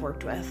women that I've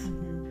worked with.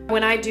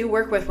 When I do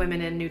work with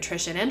women in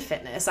nutrition and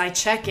fitness, I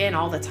check in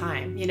all the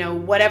time. You know,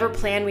 whatever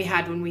plan we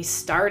had when we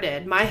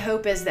started, my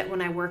hope is that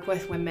when I work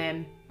with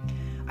women,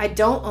 I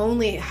don't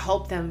only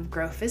help them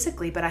grow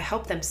physically, but I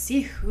help them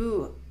see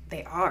who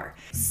they are,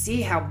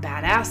 see how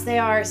badass they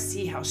are,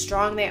 see how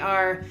strong they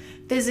are,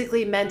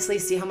 physically, mentally,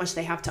 see how much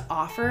they have to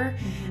offer.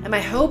 And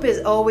my hope is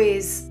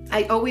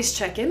I always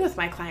check in with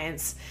my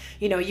clients.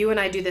 You know, you and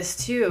I do this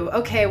too.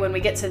 Okay, when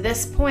we get to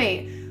this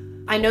point,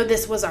 I know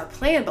this was our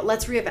plan, but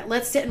let's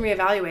sit and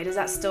reevaluate. Is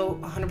that still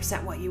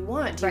 100% what you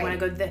want? Do you want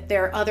to go,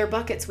 there are other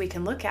buckets we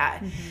can look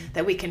at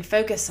that we can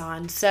focus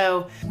on.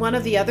 So one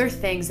of the other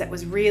things that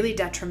was really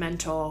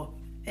detrimental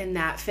in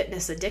that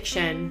fitness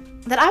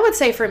addiction that I would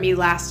say for me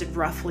lasted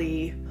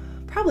probably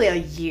a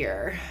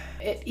year.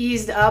 It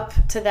eased up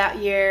to that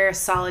year, a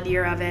solid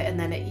year of it, and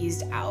then it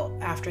eased out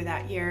after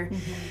that year.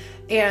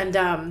 And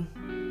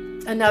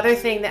another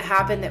thing that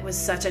happened that was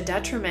such a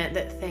detriment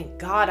that thank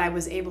God I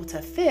was able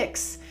to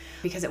fix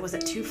because it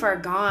wasn't too far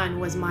gone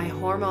was my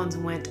hormones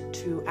went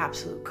to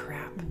absolute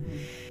crap.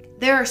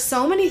 There are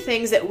so many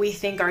things that we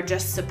think are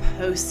just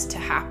supposed to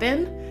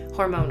happen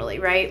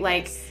hormonally, right?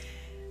 Like,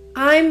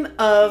 I'm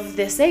of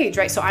this age,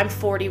 right? So I'm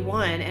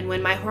 41, and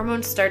when my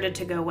hormones started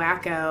to go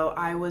wacko,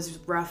 I was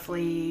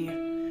roughly,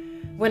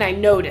 when I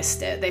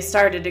noticed it, they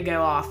started to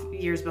go off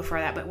years before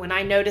that, but when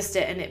I noticed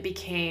it and it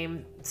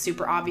became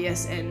super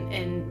obvious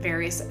in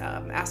various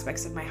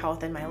aspects of my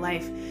health and my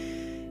life,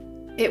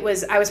 I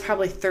was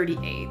probably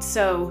 38.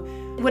 So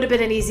it would have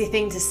been an easy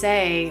thing to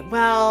say,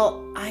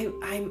 well,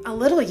 I'm a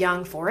little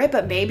young for it,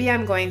 but maybe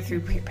I'm going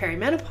through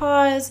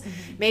perimenopause,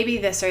 maybe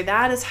this or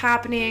that is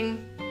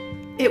happening.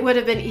 It would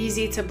have been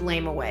easy to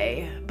blame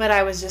away, but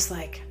I was just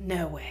like,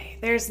 no way.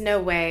 There's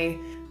no way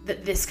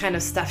that this kind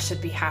of stuff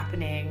should be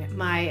happening.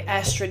 My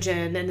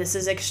estrogen, and this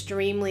is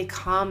extremely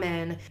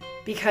common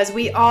because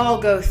we all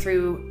go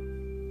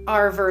through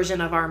our version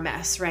of our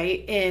mess,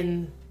 right?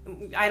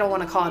 I don't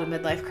want to call it a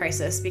midlife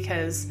crisis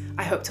because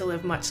I hope to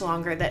live much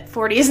longer. That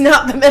 40 is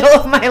not the middle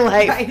of my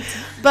life, right?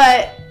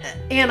 But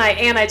and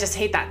I just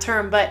hate that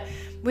term. But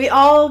we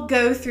all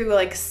go through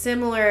like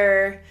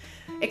similar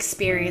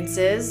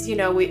experiences, you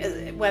know,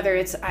 whether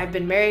it's I've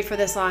been married for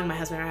this long, my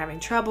husband and I are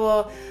having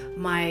trouble,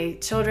 my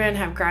children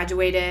have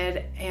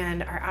graduated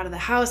and are out of the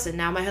house, and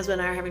now my husband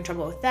and I are having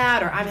trouble with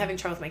that, or I'm having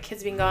trouble with my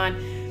kids being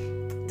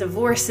gone,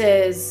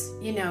 divorces,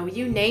 you know,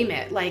 you name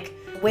it, like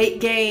weight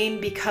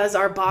gain, because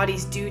our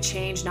bodies do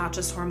change, not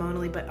just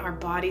hormonally, but our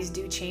bodies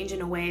do change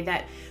in a way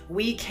that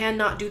we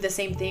cannot do the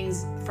same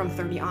things from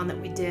 30 on that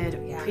we did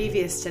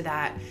previous to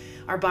that.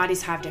 Our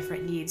bodies have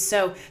different needs.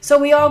 So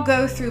we all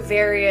go through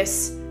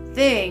various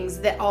things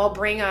that all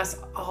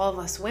of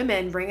us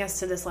women bring us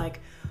to this like,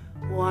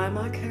 why am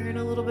I carrying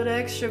a little bit of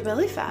extra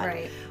belly fat?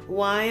 Right.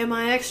 Why am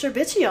I extra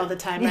bitchy all the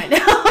time right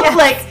now?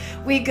 Like,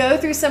 we go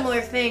through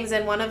similar things,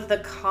 and one of the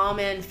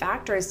common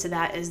factors to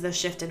that is the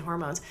shift in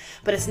hormones.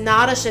 But it's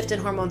not a shift in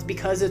hormones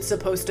because it's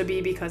supposed to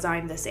be because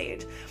I'm this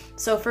age.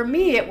 So for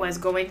me, it was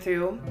going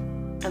through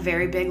a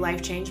very big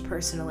life change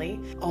personally,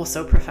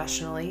 also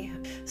professionally.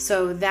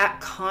 So that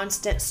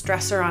constant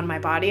stressor on my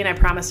body, and I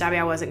promised Abby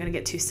I wasn't going to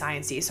get too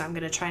sciencey, so I'm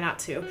going to try not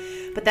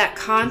to, but that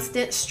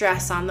constant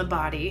stress on the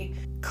body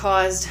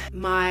caused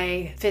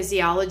my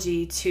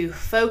physiology to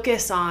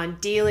focus on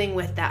dealing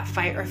with that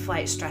fight or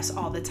flight stress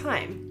all the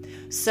time.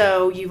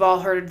 So you've all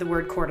heard of the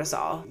word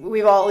cortisol.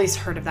 We've all at least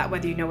heard of that,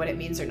 whether you know what it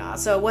means or not.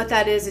 So what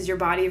that is your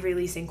body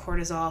releasing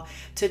cortisol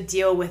to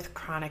deal with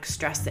chronic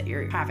stress that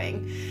you're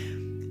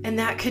having. And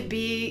that could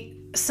be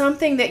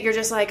something that you're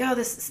just like, oh,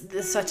 this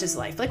such is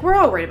life. Like, we're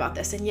all worried about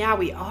this. And yeah,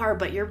 we are,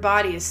 but your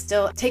body is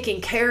still taking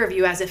care of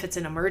you as if it's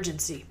an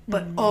emergency,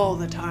 but all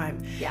the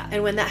time. Yeah.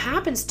 And when that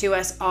happens to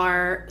us,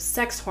 our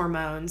sex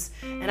hormones,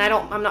 and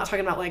I'm not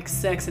talking about like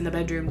sex in the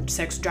bedroom,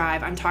 sex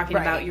drive. I'm talking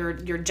about your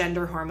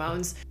gender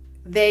hormones.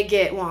 They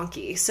get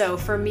wonky. So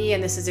for me,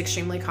 and this is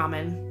extremely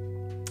common,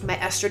 my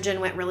estrogen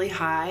went really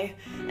high,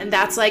 and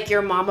that's like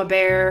your mama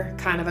bear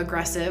kind of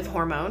aggressive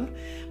hormone.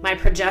 My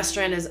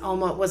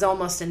progesterone was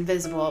almost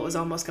invisible. It was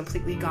almost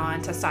completely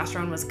gone.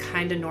 Testosterone was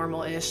kind of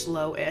normal-ish,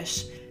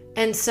 low-ish.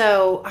 And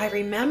so I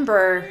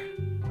remember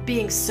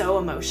being so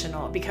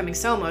emotional, becoming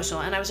so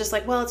emotional. And I was just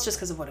like, well, it's just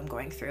because of what I'm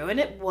going through. And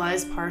it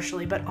was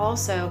partially, but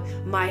also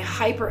my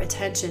hyper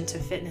attention to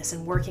fitness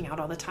and working out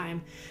all the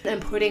time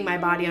and putting my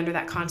body under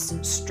that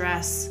constant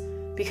stress,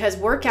 because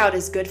workout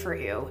is good for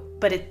you,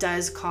 but it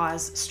does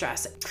cause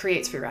stress. It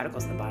creates free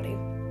radicals in the body.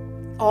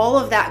 All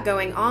of that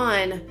going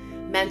on,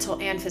 mental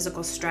and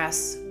physical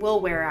stress,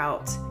 will wear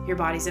out your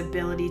body's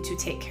ability to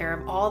take care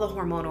of all the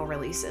hormonal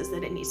releases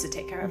that it needs to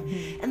take care of.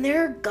 And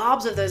there are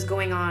gobs of those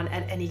going on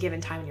at any given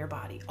time in your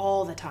body,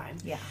 all the time.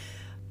 Yeah.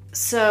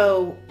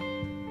 So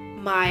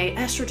my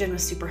estrogen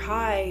was super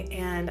high,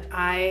 and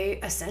I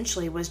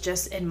essentially was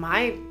just in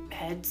my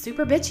head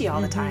super bitchy all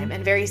the time,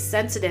 and very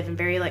sensitive and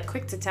very like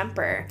quick to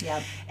temper.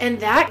 Yep. And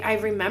that, I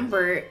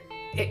remember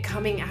it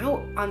coming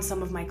out on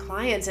some of my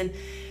clients, and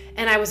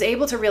I was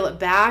able to reel it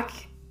back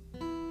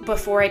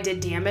before I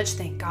did damage,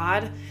 thank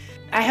God.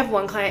 I have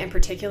one client in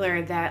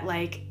particular that,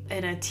 like,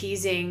 in a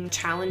teasing,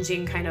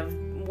 challenging kind of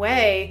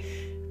way,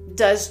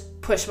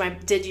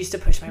 did used to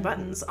push my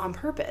buttons on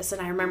purpose.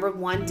 And I remember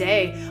one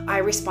day I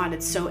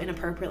responded so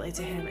inappropriately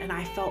to him, and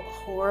I felt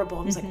horrible.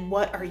 I was like,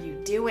 what are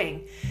you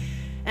doing?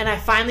 And I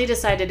finally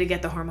decided to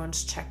get the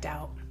hormones checked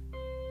out.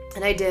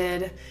 And I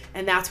did,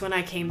 and that's when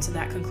I came to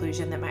that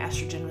conclusion that my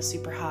estrogen was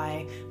super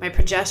high. My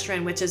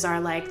progesterone, which is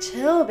our like,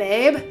 chill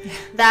babe,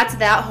 that's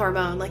that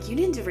hormone. Like, you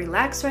need to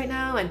relax right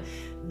now. And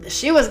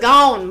she was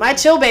gone. My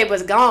chill babe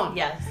was gone.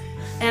 Yes.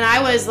 And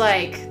I was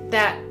like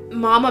that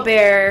mama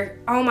bear,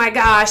 oh my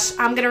gosh,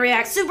 I'm going to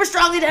react super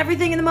strongly to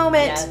everything in the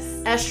moment. Yes.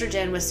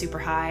 Estrogen was super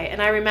high.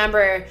 And I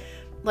remember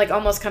like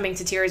almost coming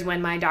to tears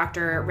when my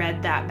doctor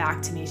read that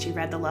back to me. She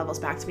read the levels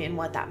back to me and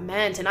what that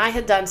meant. And I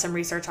had done some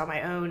research on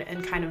my own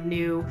and kind of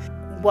knew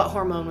what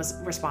hormone was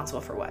responsible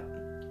for what.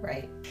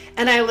 Right.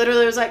 And I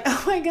literally was like,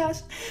 oh my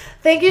gosh,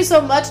 thank you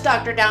so much,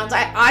 Dr. Downs.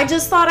 I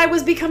just thought I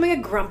was becoming a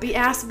grumpy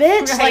ass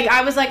bitch. Right. Like,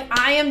 I was like,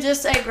 I am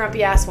just a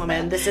grumpy ass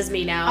woman. This is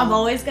me now. I'm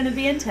always going to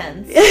be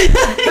intense.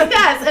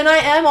 Yes, and I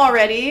am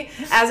already,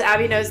 as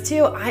Abby knows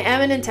too, I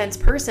am an intense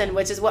person,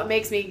 which is what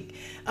makes me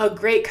a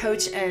great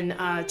coach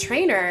and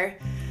trainer.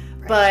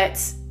 Right.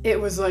 But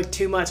it was like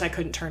too much. I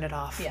couldn't turn it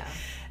off. Yeah.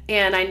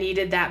 And I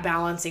needed that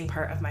balancing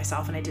part of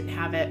myself, and I didn't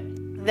have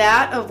it.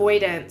 That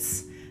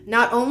avoidance,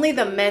 not only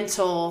the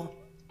mental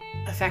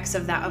effects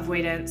of that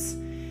avoidance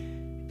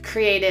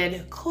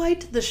created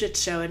quite the shit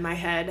show in my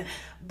head,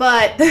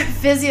 but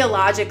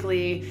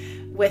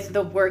physiologically, with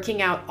the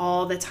working out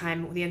all the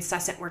time, the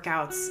incessant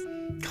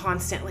workouts,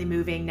 constantly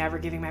moving, never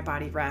giving my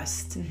body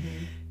rest,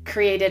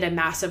 created a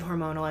massive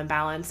hormonal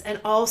imbalance, and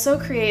also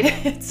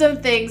created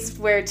some things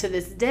where to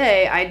this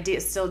day I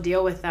still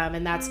deal with them,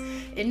 and that's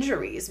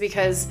injuries,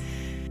 because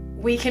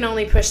we can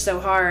only push so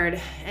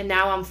hard. And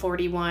now I'm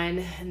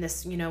 41, and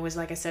this, was,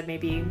 like I said,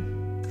 maybe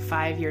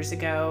 5 years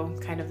ago,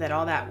 kind of that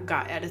all that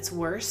got at its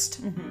worst.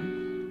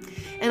 And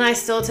I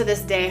still to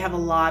this day have a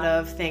lot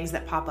of things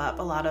that pop up,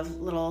 a lot of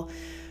little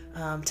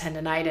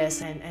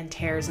tendonitis and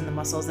tears in the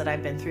muscles that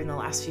I've been through in the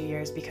last few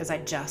years, because I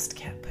just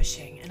kept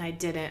pushing and I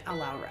didn't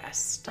allow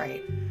rest.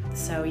 Right.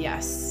 So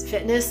yes,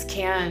 fitness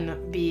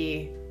can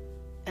be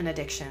an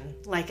addiction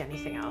like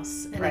anything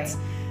else. And right.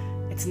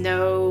 It's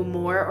no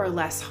more or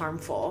less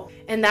harmful.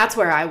 And that's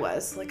where I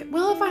was like,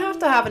 well, if I have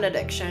to have an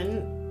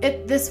addiction,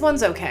 this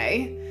one's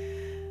okay.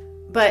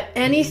 But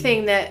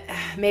anything that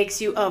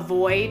makes you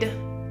avoid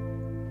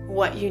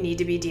what you need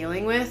to be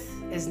dealing with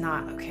is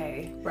not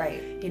okay.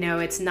 Right.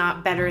 It's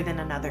not better than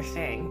another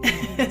thing.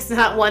 It's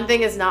not, one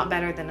thing is not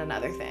better than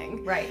another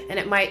thing. Right. And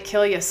it might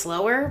kill you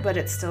slower, but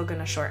it's still going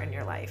to shorten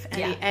your life.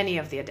 Any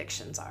of the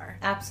addictions are.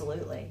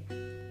 Absolutely.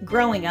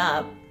 Growing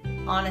up,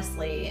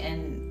 honestly,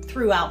 and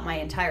throughout my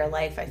entire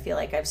life, I feel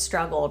like I've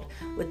struggled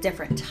with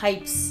different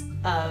types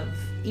of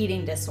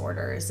eating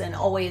disorders and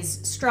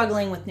always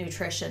struggling with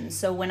nutrition.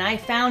 So when I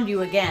found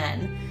you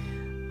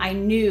again, I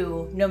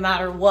knew no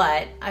matter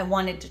what, I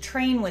wanted to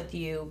train with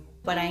you,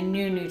 but I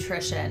knew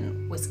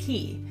nutrition was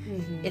key.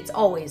 It's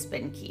always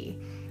been key.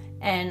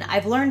 And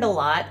I've learned a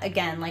lot,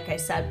 again, like I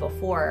said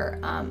before,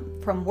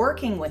 from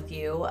working with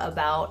you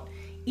about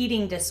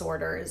eating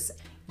disorders.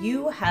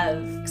 You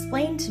have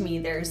explained to me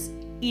there's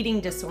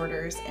eating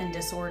disorders and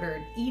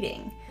disordered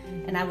eating.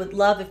 And I would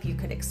love if you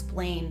could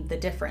explain the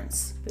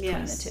difference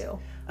between the two.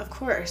 Of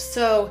course.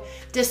 So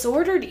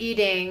disordered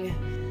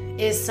eating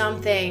is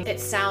something, it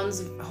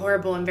sounds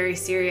horrible and very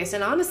serious.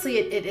 And honestly,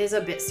 it is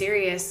a bit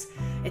serious.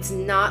 It's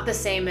not the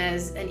same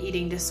as an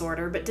eating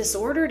disorder, but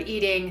disordered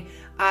eating,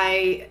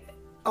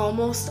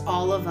 almost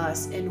all of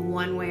us in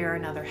one way or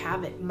another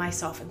have it,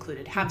 myself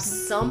included, have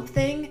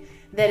something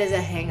that is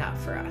a hang up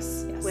for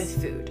us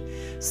with food.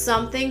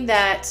 Something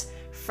that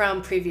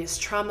from previous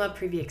trauma,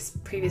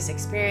 previous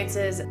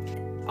experiences,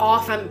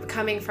 often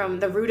coming from,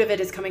 the root of it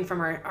is coming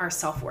from our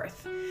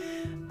self-worth.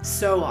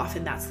 So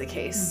often that's the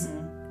case.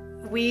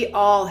 We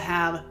all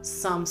have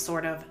some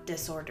sort of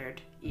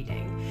disordered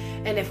eating.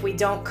 And if we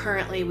don't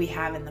currently, we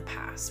have in the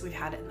past. We've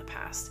had it in the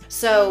past.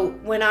 So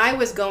when I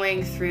was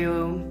going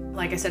through,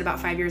 like I said, about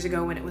 5 years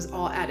ago, when it was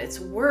all at its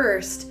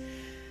worst,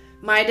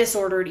 my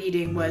disordered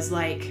eating was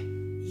like,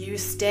 you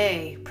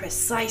stay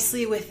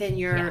precisely within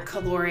your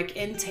caloric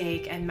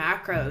intake and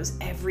macros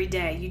every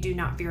day. You do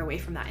not veer away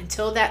from that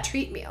until that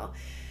treat meal.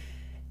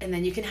 And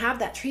then you can have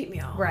that treat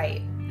meal.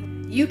 Right.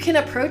 You can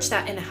approach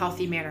that in a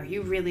healthy manner.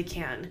 You really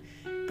can.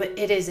 But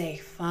it is a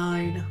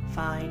fine,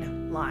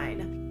 fine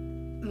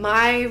line.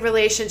 My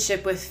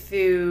relationship with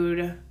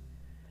food,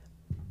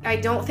 I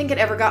don't think it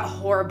ever got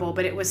horrible,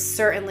 but it was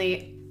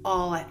certainly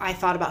all I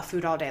thought about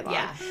food all day long.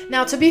 Yeah.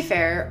 Now, to be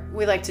fair,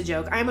 we like to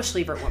joke. I'm a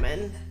Schlievert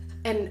woman.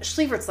 And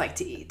Schleverts like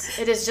to eat.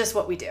 It is just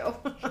what we do.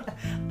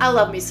 I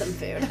love me some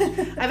food.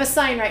 I have a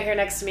sign right here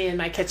next to me in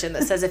my kitchen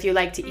that says, if you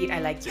like to eat,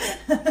 I like you.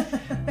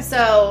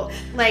 So,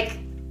 like,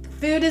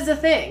 food is a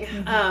thing.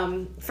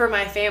 For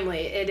my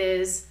family, it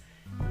is,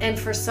 and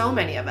for so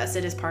many of us,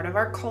 it is part of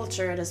our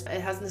culture. It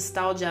has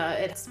nostalgia.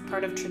 It's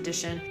part of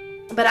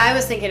tradition. But I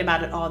was thinking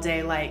about it all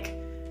day, like,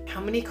 how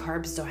many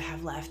carbs do I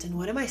have left? And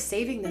what am I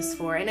saving this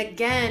for? And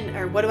again,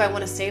 or what do I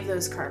want to save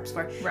those carbs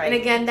for? Right. And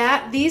again,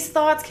 these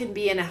thoughts can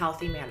be in a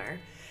healthy manner.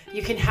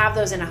 You can have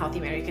those in a healthy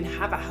manner. You can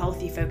have a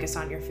healthy focus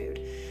on your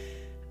food.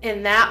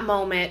 In that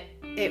moment,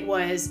 it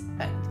was,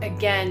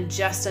 again,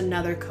 just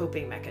another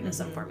coping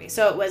mechanism for me.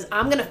 So it was,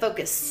 I'm going to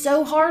focus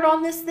so hard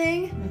on this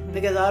thing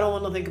because I don't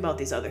want to think about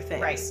these other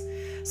things. Right.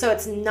 So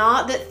it's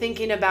not that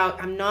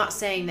I'm not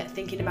saying that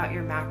thinking about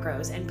your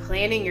macros and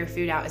planning your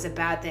food out is a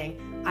bad thing.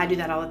 I do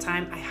that all the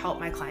time. I help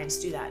my clients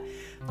do that.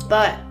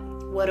 But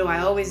what do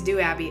I always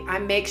do, Abby? I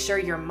make sure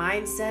your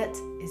mindset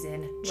is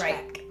in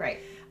check. Right.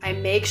 I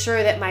make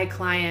sure that my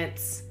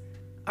clients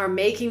are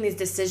making these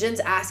decisions,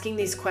 asking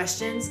these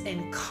questions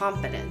in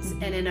confidence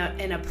and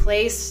in a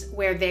place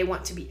where they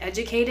want to be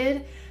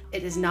educated.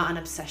 It is not an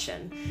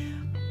obsession.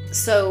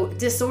 So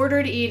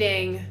disordered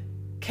eating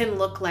can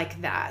look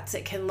like that.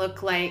 It can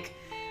look like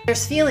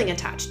there's feeling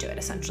attached to it,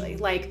 essentially.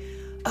 Like,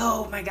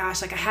 oh my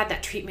gosh, like I had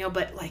that treat meal,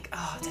 but like,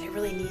 oh, did I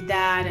really need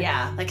that?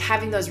 And like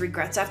having those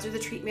regrets after the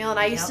treat meal. And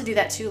I used to do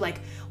that too. Like,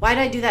 why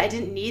did I do that? I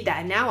didn't need that.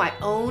 And now I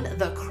own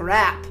the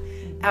crap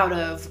out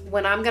of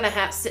when I'm going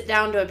to sit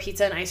down to a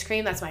pizza and ice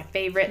cream. That's my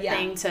favorite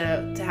thing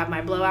to have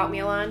my blowout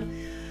meal on.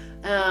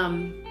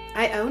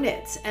 I own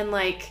it. And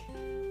like,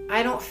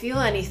 I don't feel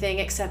anything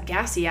except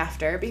gassy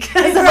after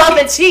because of all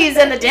the cheese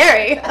and the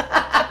dairy.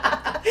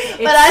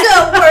 It's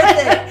so worth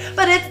it.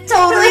 But it's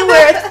totally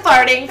worth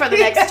farting for the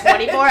next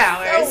 24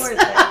 hours. So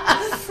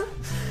worth it.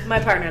 My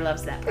partner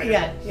loves that part.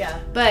 Yeah.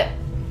 But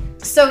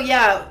so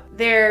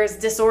there's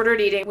disordered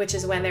eating, which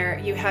is when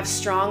you have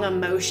strong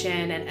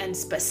emotion and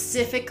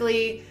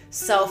specifically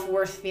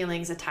self-worth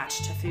feelings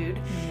attached to food.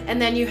 And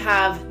then you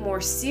have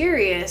more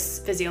serious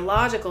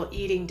physiological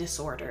eating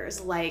disorders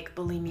like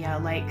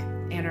bulimia, like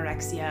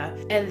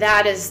anorexia. And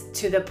that is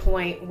to the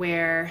point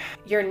where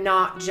you're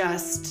not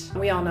just,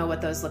 we all know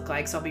what those look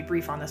like, so I'll be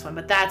brief on this one,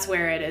 but that's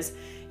where it is.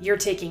 You're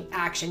taking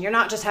action. You're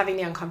not just having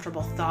the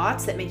uncomfortable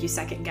thoughts that make you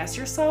second guess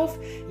yourself.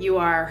 You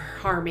are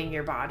harming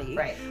your body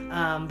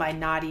by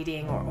not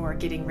eating or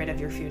getting rid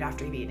of your food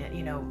after you've eaten it.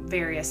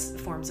 Various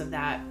forms of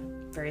that,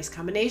 various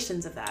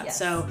combinations of that. Yes.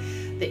 So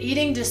the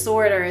eating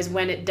disorder is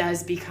when it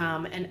does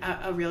become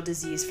a real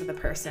disease for the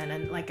person.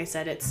 And like I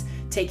said, it's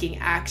taking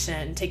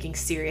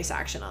serious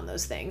action on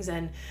those things.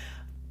 And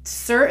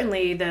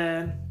certainly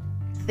the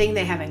thing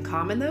they have in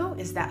common, though,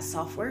 is that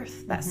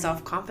self-worth, that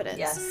self-confidence.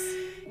 Yes.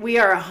 We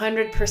are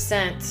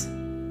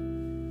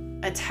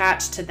 100%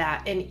 attached to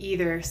that in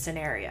either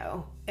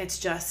scenario. It's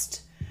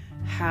just,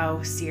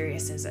 how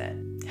serious is it?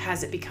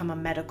 Has it become a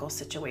medical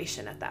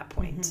situation at that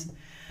point?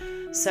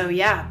 So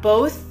yeah,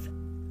 both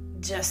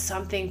just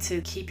something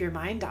to keep your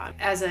mind on.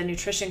 As a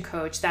nutrition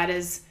coach, that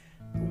is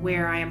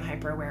where I am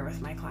hyper aware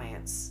with my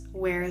clients.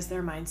 Where is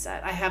their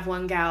mindset? I have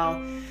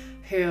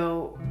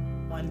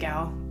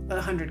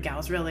 100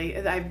 gals really.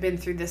 I've been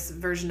through this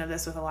version of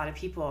this with a lot of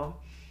people.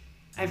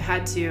 I've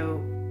had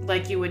to,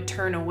 like you would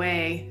turn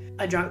away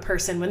a drunk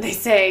person when they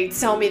say,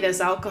 sell me this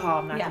alcohol,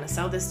 I'm not going to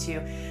sell this to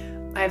you.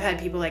 I've had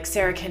people like,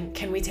 Sarah,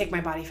 can we take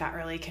my body fat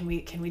early? Can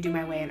we do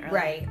my weigh-in early?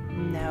 Right.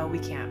 No, we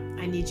can't.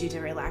 I need you to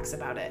relax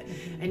about it.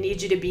 I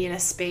need you to be in a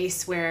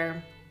space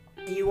where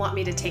you want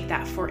me to take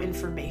that for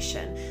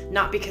information,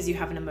 not because you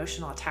have an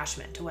emotional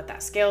attachment to what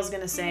that scale is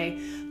going to say,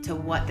 to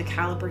what the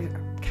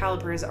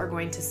calipers are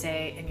going to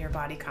say in your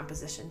body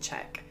composition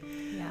check.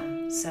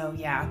 Yeah. So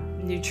yeah,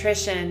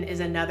 nutrition is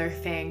another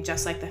thing,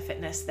 just like the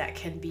fitness, that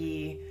can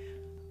be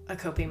a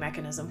coping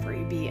mechanism for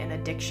you, be an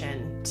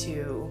addiction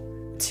to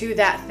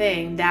that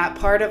thing, that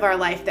part of our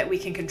life that we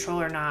can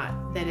control or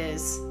not, that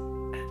is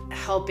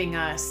helping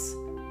us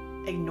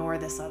ignore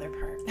this other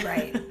part.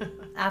 Right.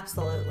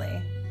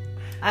 Absolutely.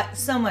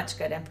 So much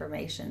good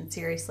information.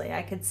 Seriously,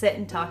 I could sit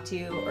and talk to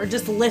you or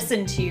just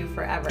listen to you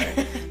forever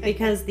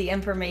because the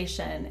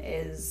information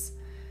is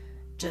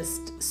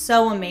just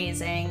so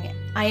amazing.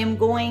 I am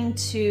going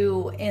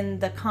to, in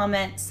the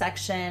comment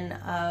section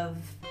of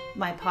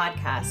my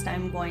podcast,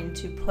 I'm going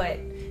to put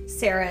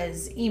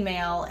Sarah's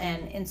email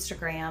and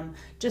Instagram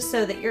just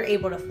so that you're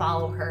able to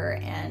follow her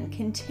and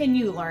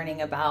continue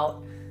learning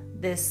about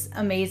this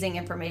amazing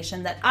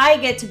information that I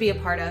get to be a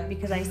part of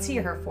because I see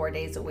her 4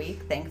 days a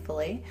week,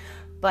 thankfully.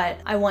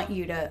 But I want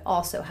you to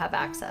also have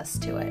access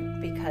to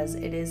it because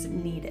it is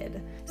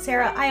needed.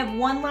 Sarah, I have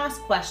one last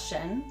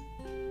question,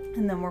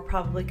 and then we're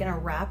probably going to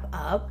wrap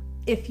up.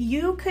 If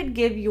you could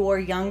give your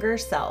younger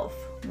self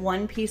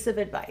one piece of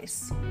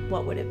advice,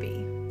 what would it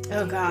be?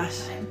 Oh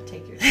gosh.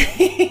 Take your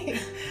time.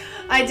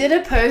 I did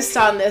a post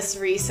on this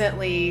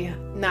recently,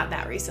 not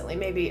that recently,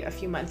 maybe a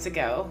few months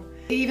ago.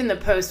 Even the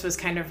post was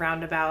kind of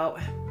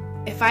roundabout.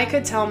 If I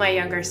could tell my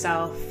younger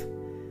self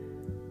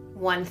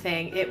one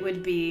thing, it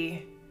would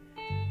be,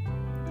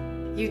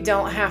 you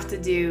don't have to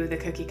do the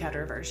cookie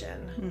cutter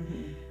version.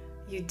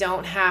 Mm-hmm. You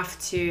don't have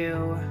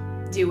to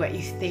do what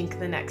you think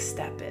the next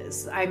step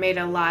is. I made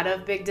a lot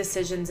of big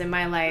decisions in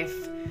my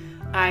life.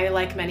 I,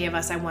 like many of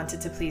us, I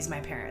wanted to please my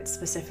parents,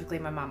 specifically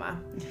my mama.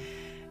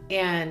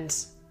 And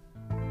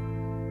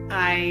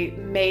I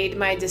made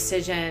my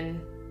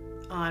decision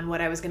on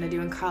what I was going to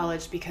do in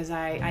college because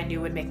I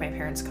knew would make my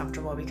parents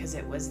comfortable, because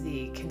it was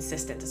the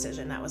consistent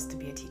decision that was to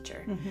be a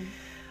teacher. Mm-hmm.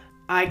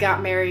 I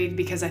got married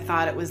because I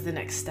thought it was the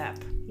next step.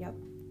 Yep.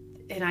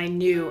 And I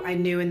knew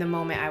in the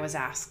moment I was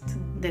asked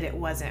that it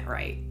wasn't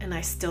right. And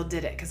I still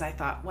did it because I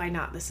thought, why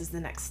not? This is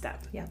the next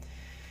step. Yeah.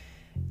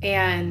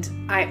 And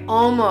I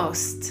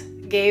almost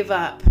gave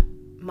up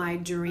my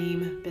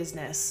dream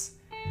business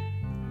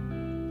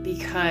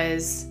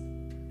because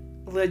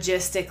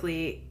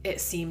logistically it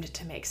seemed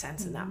to make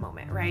sense in that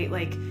moment, right?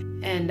 Like,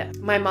 and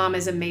my mom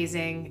is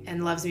amazing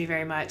and loves me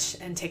very much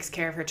and takes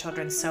care of her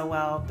children so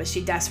well, but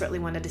she desperately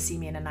wanted to see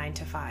me in a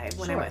 9-to-5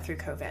 when I went through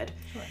COVID.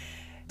 Sure.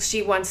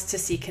 She wants to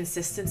see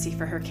consistency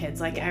for her kids,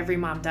 like every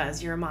mom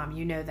does. You're a mom,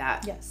 you know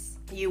that. Yes.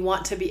 You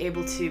want to be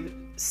able to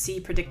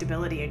see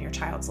predictability in your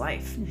child's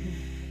life. Mm-hmm.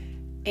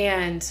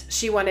 And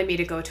she wanted me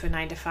to go to a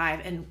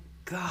 9-to-5, and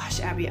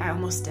gosh, Abby, I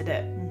almost did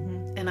it.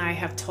 Mm-hmm. And I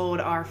have told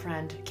our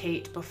friend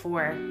Kate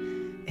before,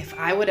 if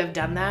I would have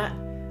done that,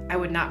 I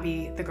would not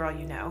be the girl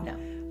you know. No.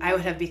 I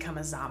would have become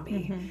a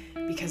zombie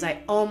because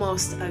I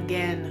almost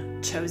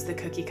again chose the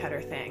cookie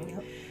cutter thing.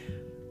 Yep.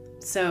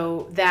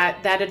 So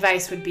that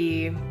advice would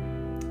be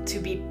to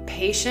be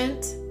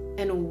patient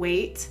and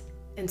wait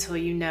until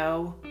you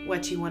know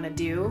what you want to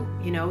do,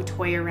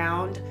 toy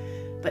around,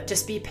 but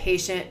just be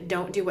patient.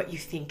 Don't do what you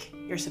think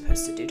you're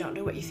supposed to do. Don't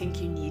do what you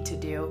think you need to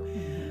do.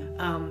 Mm-hmm.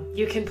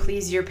 You can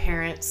please your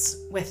parents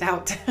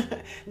without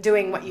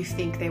doing what you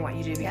think they want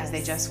you to do because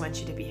they just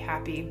want you to be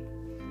happy.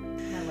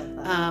 I love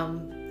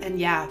that. And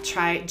yeah,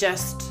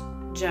 just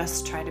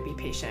try to be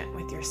patient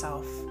with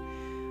yourself.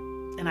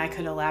 And I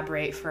could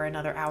elaborate for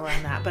another hour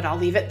on that, but I'll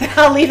leave it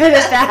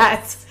at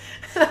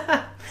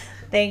that.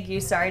 Thank you.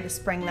 Sorry to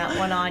spring that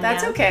one on you.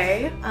 That's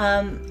okay.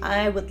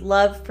 I would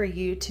love for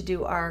you to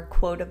do our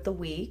quote of the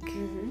week.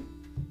 Mm-hmm.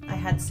 I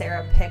had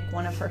Sarah pick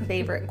one of her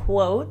favorite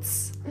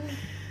quotes.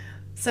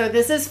 So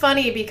this is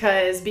funny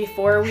because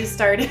before we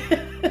started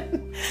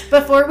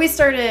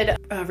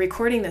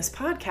recording this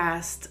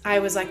podcast, I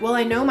was like, well,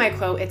 I know my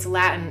quote. It's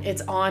Latin.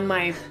 It's on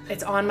my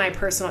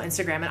personal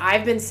Instagram, and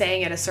I've been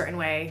saying it a certain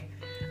way.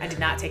 I did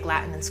not take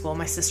Latin in school.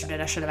 My sister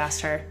did. I should have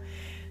asked her.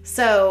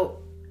 So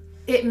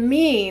it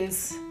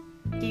means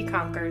he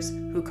conquers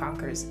who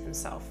conquers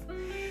himself.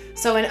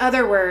 So in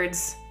other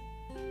words,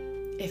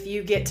 if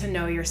you get to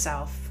know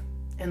yourself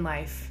in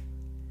life,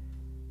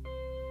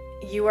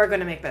 you are going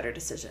to make better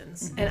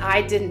decisions. Mm-hmm. And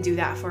I didn't do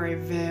that for a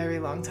very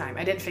long time.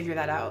 I didn't figure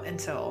that out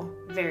until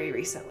very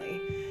recently.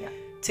 Yeah.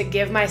 To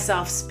give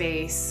myself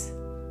space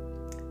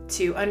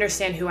to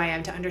understand who I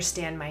am, to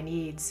understand my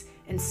needs,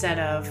 instead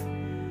of,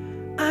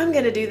 I'm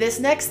going to do this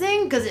next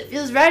thing because it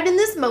feels right in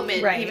this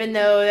moment, even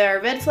though there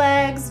are red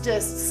flags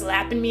just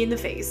slapping me in the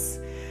face.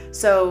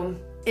 So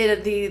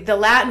the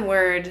Latin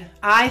word,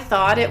 I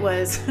thought it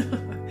was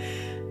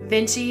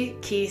Vinci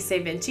qui se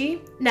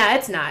vinci. No,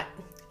 it's not.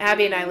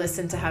 Abby and I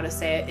listened to how to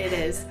say it. It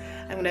is,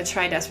 I'm going to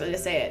try desperately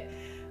to say it,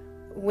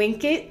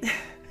 Vincit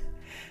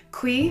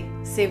qui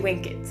se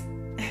vincit.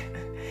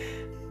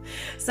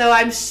 So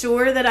I'm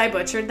sure that I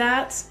butchered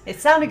that.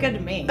 It sounded good to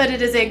me. But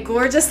it is a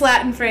gorgeous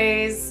Latin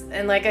phrase.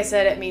 And like I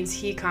said, it means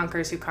he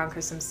conquers who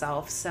conquers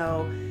himself.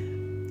 So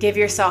give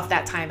yourself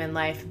that time in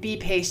life. Be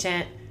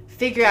patient.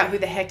 Figure out who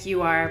the heck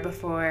you are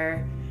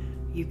before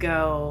you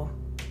go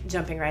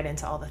jumping right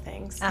into all the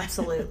things.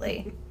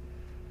 Absolutely.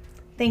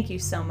 Thank you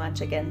so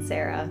much again,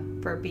 Sarah,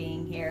 for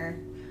being here.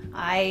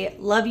 I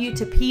love you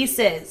to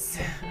pieces.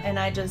 And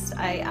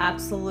I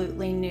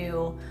absolutely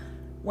knew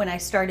when I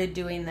started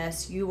doing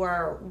this, you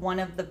are one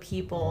of the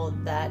people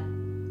that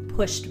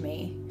pushed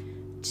me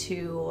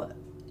to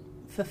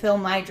fulfill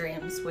my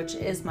dreams, which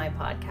is my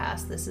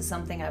podcast. This is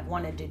something I've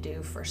wanted to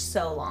do for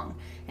so long.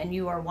 And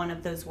you are one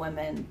of those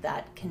women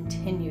that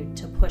continued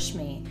to push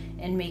me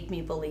and make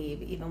me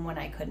believe even when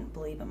I couldn't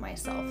believe in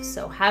myself.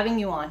 So having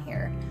you on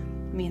here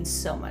means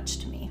so much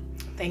to me.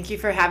 Thank you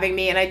for having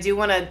me. And I do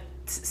want to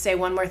say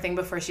one more thing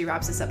before she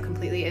wraps this up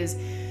completely is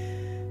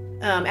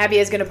Abby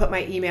is going to put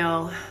my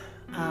email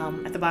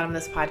at the bottom of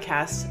this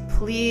podcast.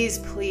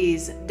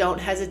 Please don't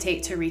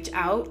hesitate to reach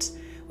out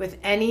with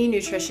any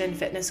nutrition,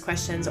 fitness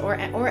questions, or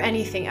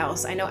anything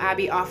else. I know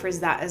Abby offers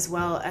that as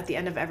well at the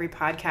end of every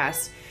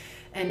podcast.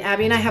 And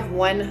Abby and I have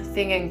one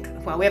thing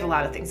we have a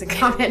lot of things in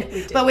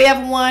common, but we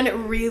have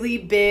one really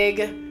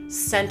big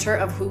center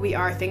of who we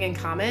are thing in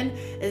common,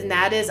 and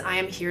that is I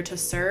am here to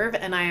serve,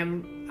 and I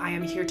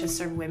am here to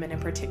serve women in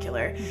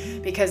particular,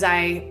 because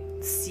I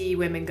see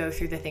women go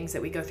through the things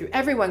that we go through.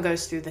 Everyone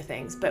goes through the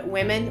things, but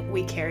women,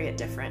 we carry it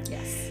different.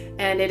 Yes.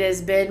 And it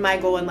has been my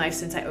goal in life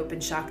since I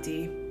opened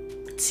Shakti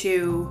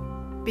to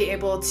be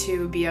able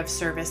to be of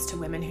service to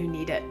women who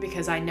need it,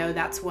 because I know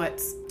that's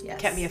what's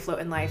kept me afloat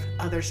in life,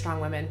 other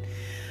strong women.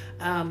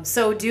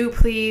 So do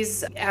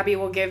please, Abby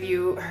will give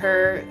you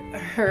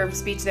her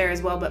speech there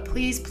as well, but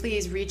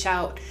please reach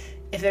out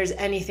if there's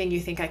anything you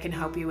think I can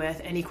help you with,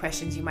 any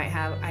questions you might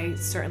have. I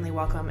certainly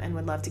welcome and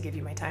would love to give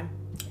you my time.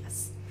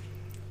 Yes.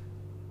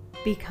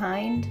 Be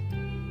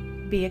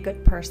kind, be a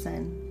good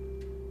person,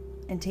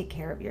 and take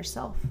care of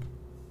yourself.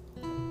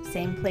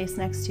 Same place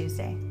next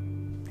Tuesday.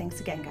 Thanks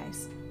again,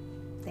 guys.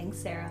 Thanks,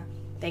 Sarah.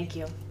 Thank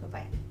you.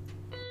 Bye-bye.